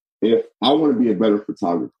 If I want to be a better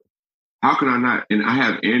photographer, how can I not? And I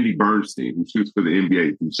have Andy Bernstein, who shoots for the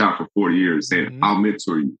NBA, who shot for 40 years, saying, I'll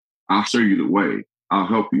mentor you. I'll show you the way. I'll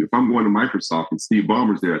help you. If I'm going to Microsoft and Steve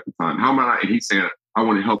Ballmer's there at the time, how am I not? And he's saying, I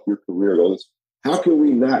want to help your career. How can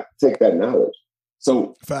we not take that knowledge?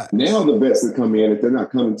 So now the vets that come in, if they're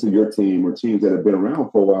not coming to your team or teams that have been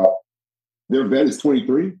around for a while, their vet is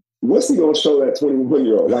 23. What's he going to show that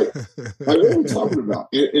 21-year-old? Like what are we talking about?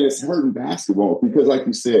 And it's hurting basketball because, like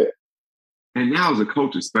you said, and now as a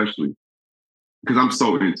coach especially, because I'm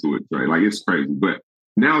so into it, right? Like, it's crazy. But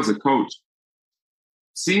now as a coach,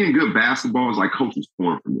 seeing good basketball is like coach's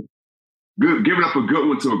porn for me. Giving up a good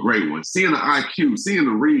one to a great one. Seeing the IQ, seeing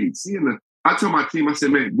the read, I tell my team, I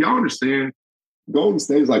said, man, y'all understand, Golden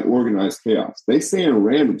State is like organized chaos. They stay in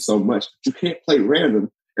random so much, but you can't play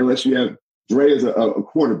random unless you have Dre as a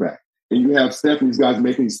quarterback. And you have Steph and these guys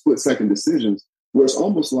making these split-second decisions where it's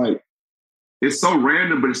almost like it's so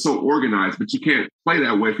random, but it's so organized. But you can't play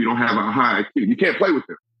that way if you don't have a high IQ. You can't play with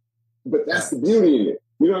them. But that's the beauty in it.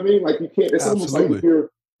 You know what I mean? Like, you can't. It's almost like if you're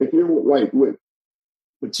like with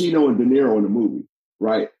Pacino and De Niro in a movie,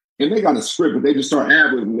 right? And they got a script, but they just start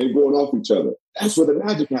ad-libbing and they're going off each other. That's where the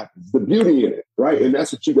magic happens. The beauty in it, right? And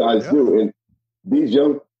that's what you guys do. And these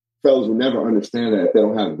young fellas will never understand that if they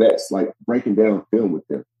don't have vets, like, breaking down film with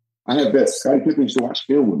them. I have vets. Scottie Pippen used to watch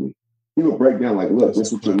film with me. He would break down, like, look, this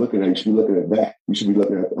is what you're looking at. You should be looking at that. You should be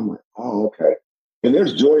looking at that. I'm like, oh, okay. And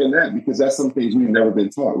there's joy in that because that's some things we've never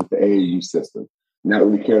been taught with the AAU system. Not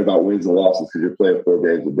really caring about wins and losses because you're playing 4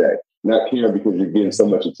 games a day. Not caring because you're getting so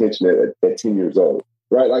much attention at 10 years old,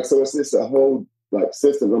 right? Like, so it's just a whole, like,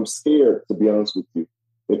 system. I'm scared, to be honest with you,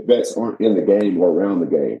 if vets aren't in the game or around the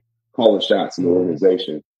game, calling shots in the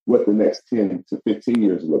organization, what the next 10 to 15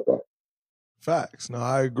 years look like. Facts. No,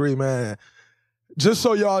 I agree, man. Just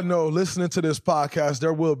so y'all know, listening to this podcast,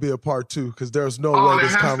 there will be a part 2 because there's no way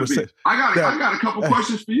this conversation. I got a couple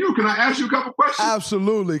questions for you. Can I ask you a couple questions?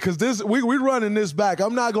 Absolutely, because we're running this back.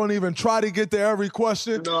 I'm not going to even try to get to every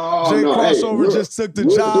question. No, Crossover just took the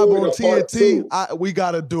job on TNT. We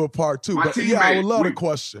got to do a part 2. But I would love a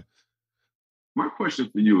question. My question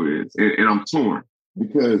for you is, and I'm torn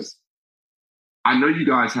because I know you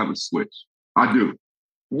guys have a switch. I do.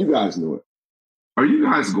 You guys know it. Are you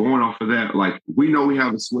guys going off of that? Like, we know we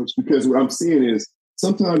have a switch because what I'm seeing is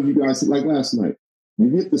sometimes you guys, like last night, you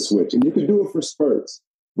hit the switch and you can do it for spurts,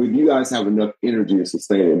 but you guys have enough energy to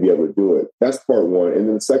sustain it and be able to do it. That's part one. And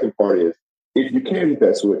then the second part is, if you can hit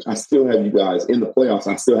that switch, I still have you guys in the playoffs.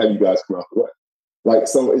 I still have you guys come out the way. Like,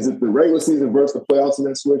 so is it the regular season versus the playoffs in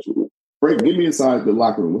that switch? Frank, get me inside the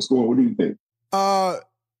locker room. What do you think?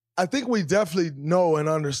 I I think we definitely know and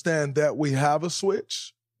understand that we have a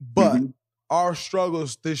switch, but our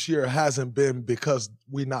struggles this year hasn't been because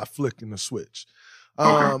we're not flicking the switch.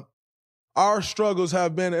 Our struggles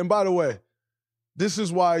have been, and by the way, this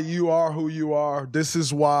is why you are who you are. This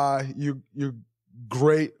is why you're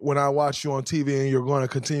great when I watch you on TV, and you're going to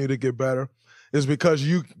continue to get better, is because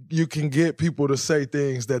you can get people to say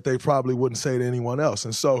things that they probably wouldn't say to anyone else.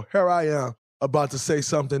 And so here I am about to say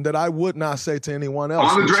something that I would not say to anyone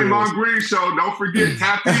else. On the Draymond Green Show, don't forget,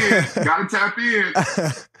 tap in. Got to tap in.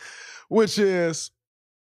 Which is,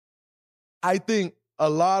 I think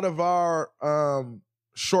a lot of our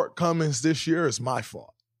shortcomings this year is my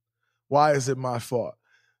fault. Why is it my fault?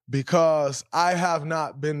 Because I have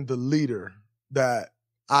not been the leader that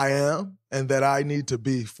I am and that I need to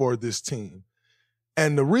be for this team.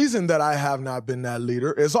 And the reason that I have not been that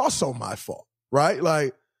leader is also my fault, right?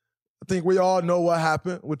 Like, I think we all know what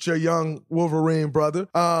happened with your young Wolverine brother,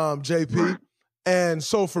 JP. And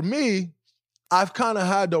so for me, I've kind of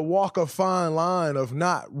had to walk a fine line of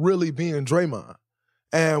not really being Draymond.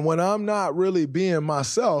 And when I'm not really being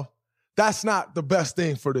myself, that's not the best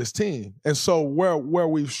thing for this team. And so where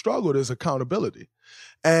we've struggled is accountability.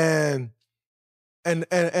 And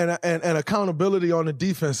accountability on the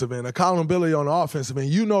defensive end, accountability on the offensive end.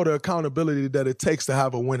 You know the accountability that it takes to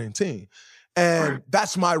have a winning team. And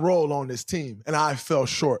that's my role on this team. And I fell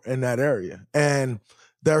short in that area. And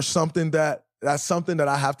that's something that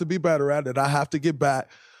I have to be better at, that I have to get back.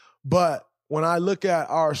 But when I look at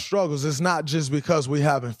our struggles, it's not just because we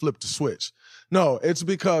haven't flipped the switch. No, it's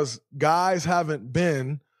because guys haven't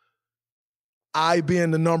been, I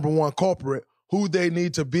being the number one culprit, who they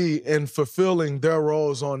need to be in fulfilling their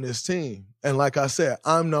roles on this team. And like I said,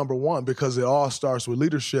 I'm number one because it all starts with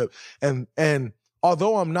leadership. And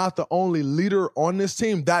although I'm not the only leader on this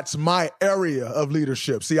team, that's my area of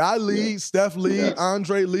leadership. See, I lead, Steph lead,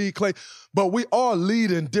 Andre lead, Clay, but we all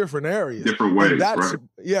lead in different areas. Different ways, right?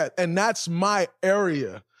 Yeah, and that's my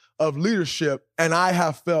area of leadership, and I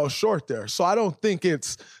have fell short there. So I don't think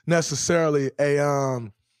it's necessarily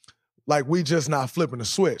like we just not flipping the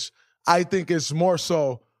switch. I think it's more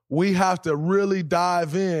so we have to really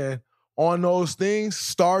dive in on those things,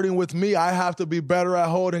 starting with me. I have to be better at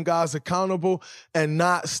holding guys accountable and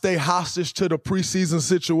not stay hostage to the preseason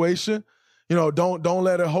situation. You know, don't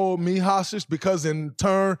let it hold me hostage, because in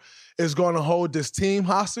turn it's going to hold this team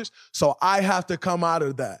hostage. So I have to come out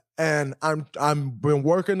of that. And I'm been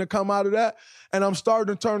working to come out of that, and I'm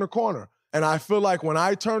starting to turn the corner. And I feel like when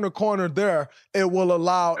I turn the corner there, it will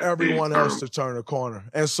allow everyone else to turn the corner.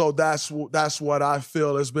 And so that's what I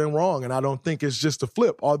feel has been wrong. And I don't think it's just a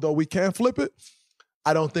flip. Although we can flip it,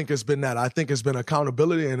 I don't think it's been that. I think it's been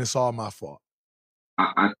accountability, and it's all my fault.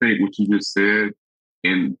 I think what you just said,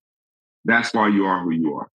 and that's why you are who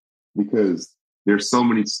you are. Because there's so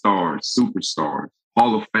many stars, superstars,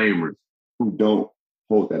 Hall of Famers who don't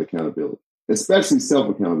hold that accountability, especially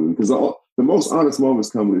self-accountability. Because the most honest moments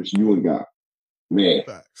come when it's you and God. Man.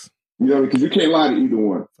 Facts. You know, because you can't lie to either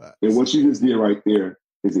one. Facts. And what you just did right there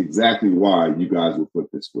is exactly why you guys will flip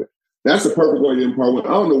this switch. That's the perfect way to end part one. I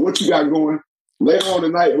don't know what you got going later on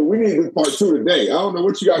tonight, but we need this part two today. I don't know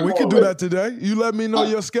what you got going. We can do that today. You let me know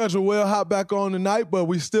your schedule. We'll hop back on tonight, but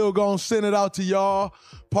we still going to send it out to y'all,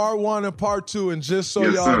 part one and part two. And just so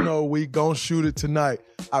y'all know, we going to shoot it tonight.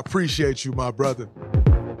 I appreciate you, my brother.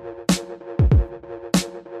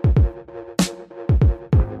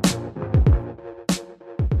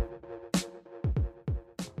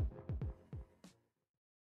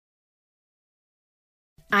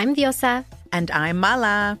 I'm Diosa. And I'm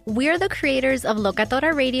Mala. We're the creators of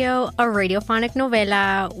Locatora Radio, a radiophonic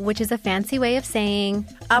novela, which is a fancy way of saying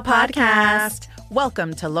a podcast.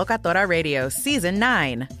 Welcome to Locatora Radio Season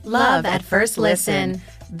 9. Love at First Listen.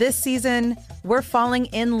 This season, we're falling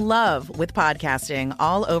in love with podcasting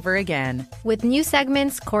all over again. With new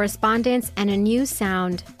segments, correspondence, and a new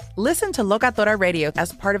sound. Listen to Locatora Radio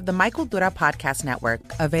as part of the Michael Dura Podcast Network.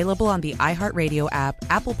 Available on the iHeartRadio app,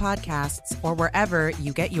 Apple Podcasts, or wherever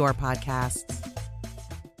you get your podcasts.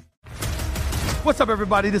 What's up,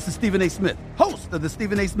 everybody? This is Stephen A. Smith, host of the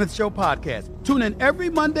Stephen A. Smith Show podcast. Tune in every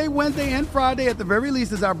Monday, Wednesday, and Friday at the very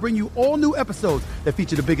least as I bring you all new episodes that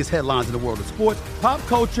feature the biggest headlines in the world of sports, pop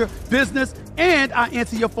culture, business, and I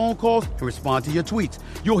answer your phone calls and respond to your tweets.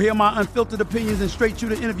 You'll hear my unfiltered opinions and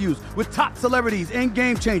straight-shooter interviews with top celebrities and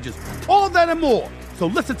game changers. All that and more. So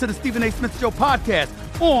listen to the Stephen A. Smith Show podcast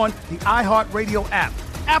on the iHeartRadio app,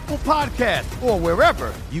 Apple Podcasts, or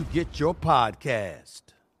wherever you get your podcast.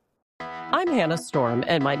 I'm Hannah Storm,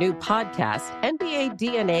 and my new podcast, NBA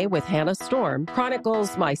DNA with Hannah Storm,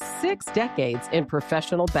 chronicles my 6 decades in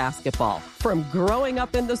professional basketball. From growing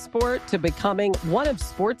up in the sport to becoming one of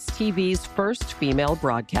sports TV's first female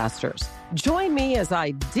broadcasters. Join me as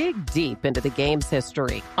I dig deep into the game's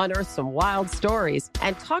history, unearth some wild stories,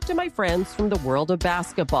 and talk to my friends from the world of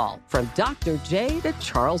basketball, from Dr. J to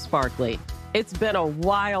Charles Barkley. It's been a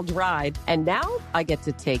wild ride, and now I get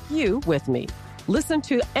to take you with me. Listen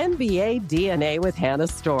to NBA DNA with Hannah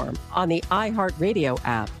Storm on the iHeartRadio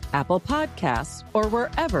app, Apple Podcasts, or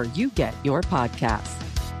wherever you get your podcasts.